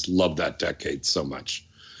just love that decade so much.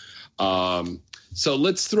 So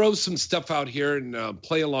let's throw some stuff out here and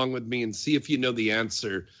play along with me and see if you know the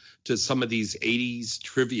answer to some of these 80s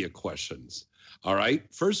trivia questions. All right,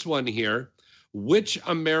 first one here. Which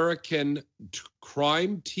American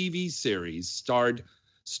crime TV series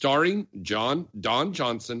starring Don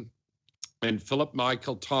Johnson and Philip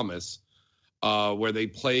Michael Thomas, where they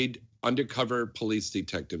played undercover police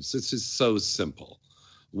detectives? This is so simple.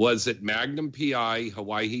 Was it Magnum P.I.,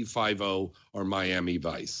 Hawaii Five-0, or Miami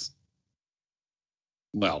Vice?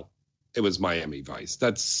 Well, it was Miami Vice.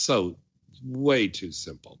 That's so way too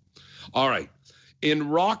simple. All right. In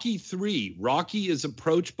Rocky III, Rocky is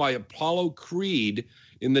approached by Apollo Creed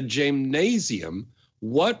in the gymnasium.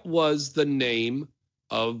 What was the name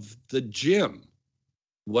of the gym?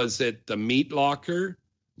 Was it the Meat Locker,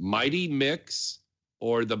 Mighty Mix,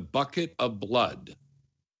 or the Bucket of Blood?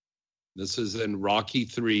 This is in Rocky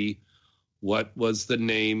III. What was the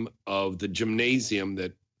name of the gymnasium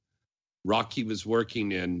that Rocky was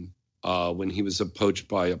working in when he was approached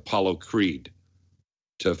by Apollo Creed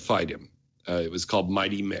to fight him? It was called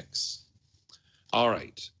Mighty Mix. All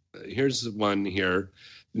right, here's the one here.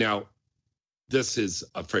 Now, this is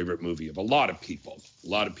a favorite movie of a lot of people. A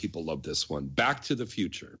lot of people love this one. Back to the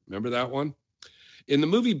Future. Remember that one? In the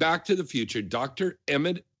movie Back to the Future, Dr.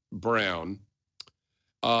 Emmett Brown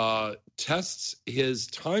tests his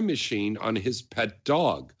time machine on his pet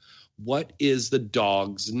dog. What is the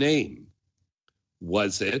dog's name?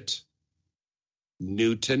 Was it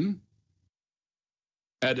Newton,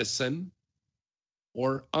 Edison,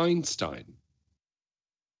 or Einstein?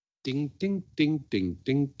 Ding, ding, ding, ding,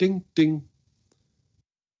 ding, ding, ding.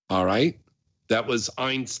 All right. That was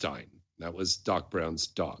Einstein. That was Doc Brown's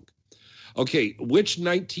dog. Okay. Which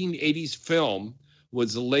 1980s film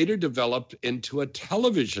was later developed into a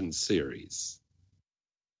television series?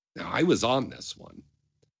 Now, I was on this one.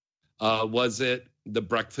 Was it The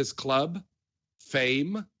Breakfast Club,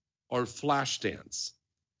 Fame, or Flashdance?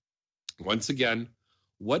 Once again,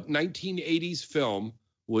 what 1980s film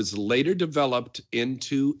was later developed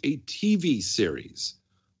into a TV series?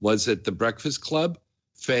 Was it The Breakfast Club,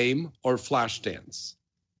 Fame, or Flashdance?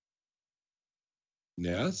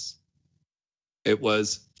 Yes, it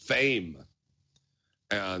was Fame.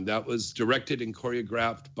 And that was directed and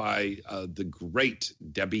choreographed by the great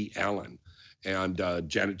Debbie Allen. And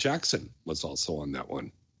Janet Jackson was also on that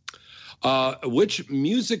one. Which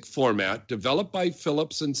music format developed by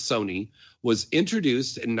Philips and Sony was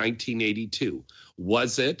introduced in 1982?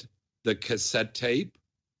 Was it the cassette tape,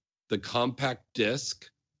 the compact disc,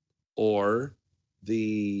 or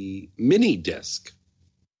the mini disc?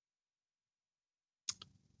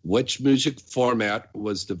 Which music format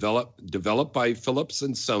was developed by Philips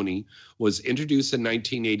and Sony was introduced in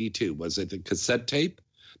 1982? Was it the cassette tape,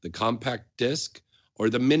 the compact disc, or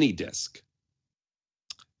the mini disc?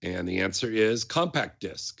 And the answer is compact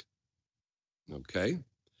disc. Okay.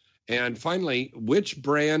 And finally, which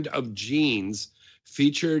brand of jeans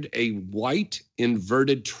featured a white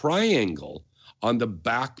inverted triangle on the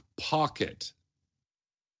back pocket?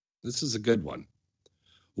 This is a good one.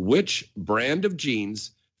 Which brand of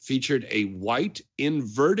jeans featured a white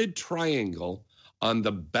inverted triangle on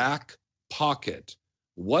the back pocket?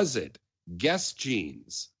 Was it Guess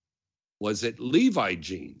jeans? Was it Levi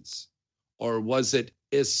jeans? Or was it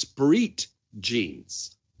Esprit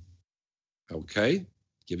jeans? Okay,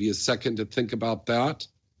 give you a second to think about that.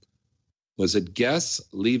 Was it Guess,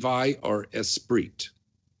 Levi, or Esprit?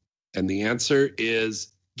 And the answer is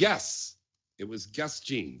Guess. It was Guess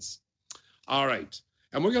jeans. All right,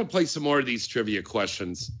 and we're going to play some more of these trivia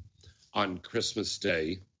questions on Christmas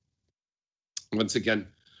Day. Once again,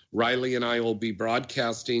 Riley and I will be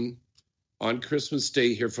broadcasting on Christmas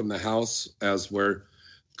Day here from the house as we're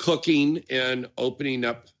cooking and opening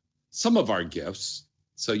up some of our gifts.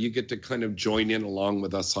 So you get to kind of join in along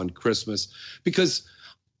with us on Christmas because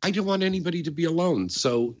I don't want anybody to be alone.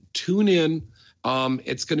 So tune in.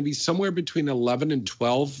 It's going to be somewhere between 11 and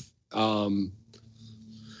 12 in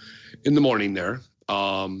the morning there.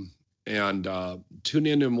 And tune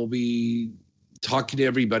in and we'll be talking to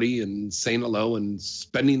everybody and saying hello and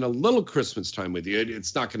spending a little Christmas time with you.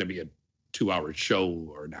 It's not going to be a 2-hour show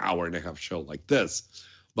or an hour and a half show like this,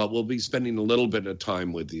 but we'll be spending a little bit of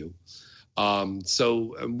time with you.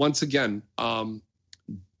 So once again,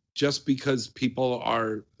 just because people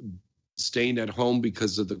are staying at home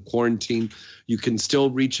because of the quarantine, you can still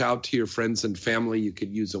reach out to your friends and family. You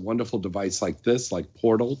could use a wonderful device like this, like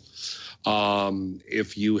Portal.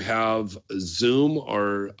 If you have Zoom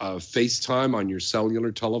or FaceTime on your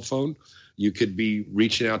cellular telephone, you could be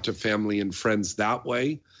reaching out to family and friends that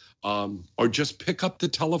way, or just pick up the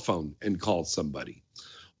telephone and call somebody,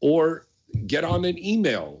 or get on an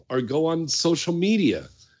email or go on social media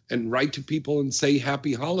and write to people and say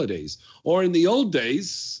happy holidays. Or in the old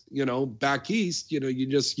days, back east, you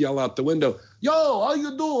just yell out the window, yo, how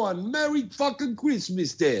you doing? Merry fucking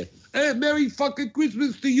Christmas there. Hey, Merry fucking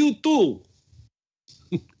Christmas to you too.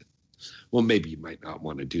 Well, maybe you might not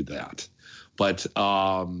want to do that. But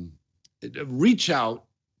reach out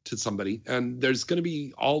to somebody. And there's going to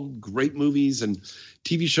be all great movies and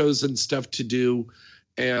TV shows and stuff to do.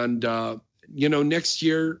 And, next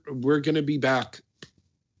year we're going to be back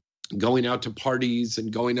going out to parties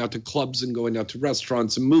and going out to clubs and going out to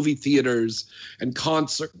restaurants and movie theaters and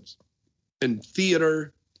concerts and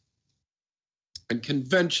theater and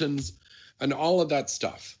conventions and all of that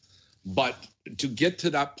stuff. But to get to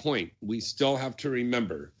that point, we still have to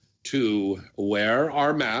remember to wear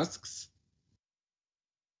our masks,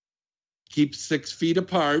 keep 6 feet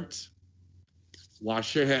apart,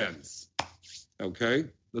 wash your hands. Okay?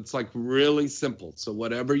 That's like really simple. So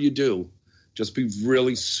whatever you do, just be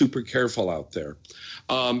really super careful out there.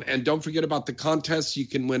 And don't forget about the contest. You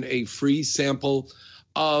can win a free sample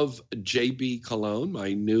of JB Cologne,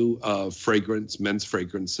 my new fragrance, men's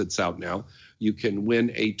fragrance that's out now. You can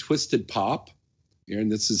win a Twisted Pop. Here,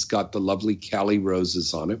 and this has got the lovely Callie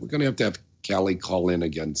roses on it. We're going to have Callie call in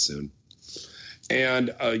again soon.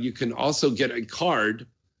 And you can also get a card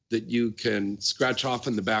that you can scratch off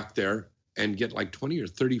in the back there and get like 20 or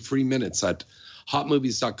 30 free minutes at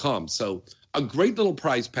hotmovies.com. So a great little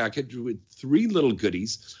prize package with 3 little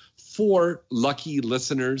goodies. 4 lucky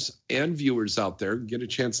listeners and viewers out there get a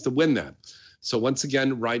chance to win that. So once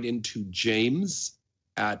again, write into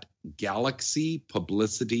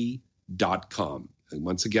james@galaxypublicity.com. And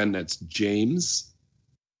once again, that's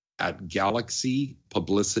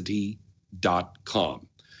james@galaxypublicity.com.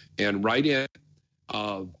 And write in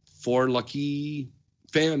 4 lucky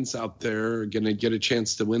fans out there are going to get a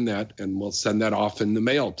chance to win that, and we'll send that off in the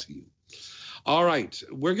mail to you. All right,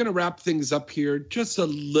 we're going to wrap things up here just a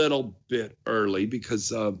little bit early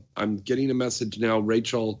because I'm getting a message now.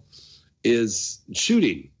 Rachel is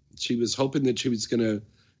shooting. She was hoping that she was going to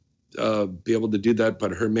be able to do that,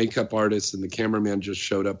 but her makeup artist and the cameraman just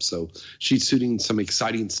showed up, so she's shooting some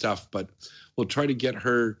exciting stuff, but we'll try to get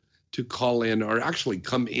her to call in or actually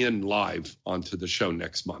come in live onto the show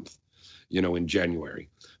next month, in January.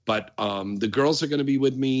 But the girls are going to be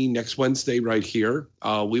with me next Wednesday right here.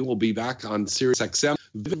 We will be back on Sirius XM.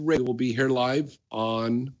 We will be here live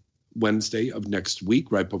on Wednesday of next week,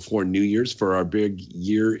 right before New Year's, for our big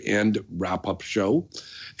year-end wrap-up show.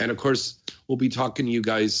 And, of course, we'll be talking to you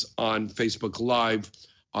guys on Facebook Live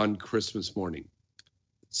on Christmas morning.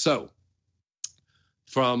 So,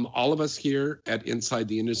 from all of us here at Inside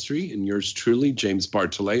the Industry and yours truly, James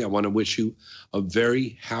Bartolet, I want to wish you a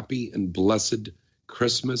very happy and blessed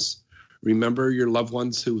Christmas. Remember your loved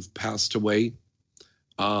ones who've passed away.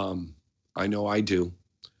 I know I do.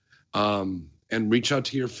 And reach out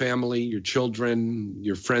to your family, your children,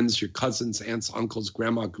 your friends, your cousins, aunts, uncles,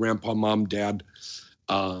 grandma, grandpa, mom, dad.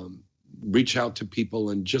 Reach out to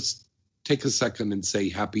people and just take a second and say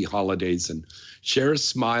happy holidays and share a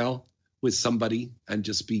smile with somebody and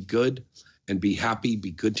just be good and be happy.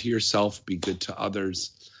 Be good to yourself. Be good to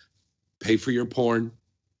others. Pay for your porn.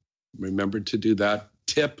 Remember to do that.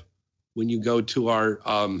 Tip when you go to our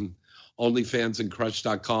OnlyFans and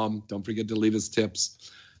Crush.com. Don't forget to leave us tips.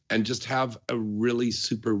 And just have a really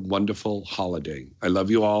super wonderful holiday. I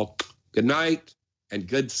love you all. Good night and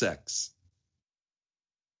good sex.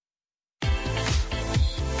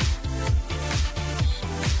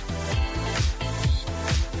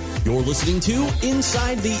 You're listening to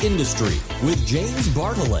Inside the Industry with James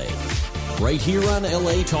Bartolet, right here on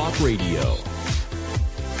LA Talk Radio.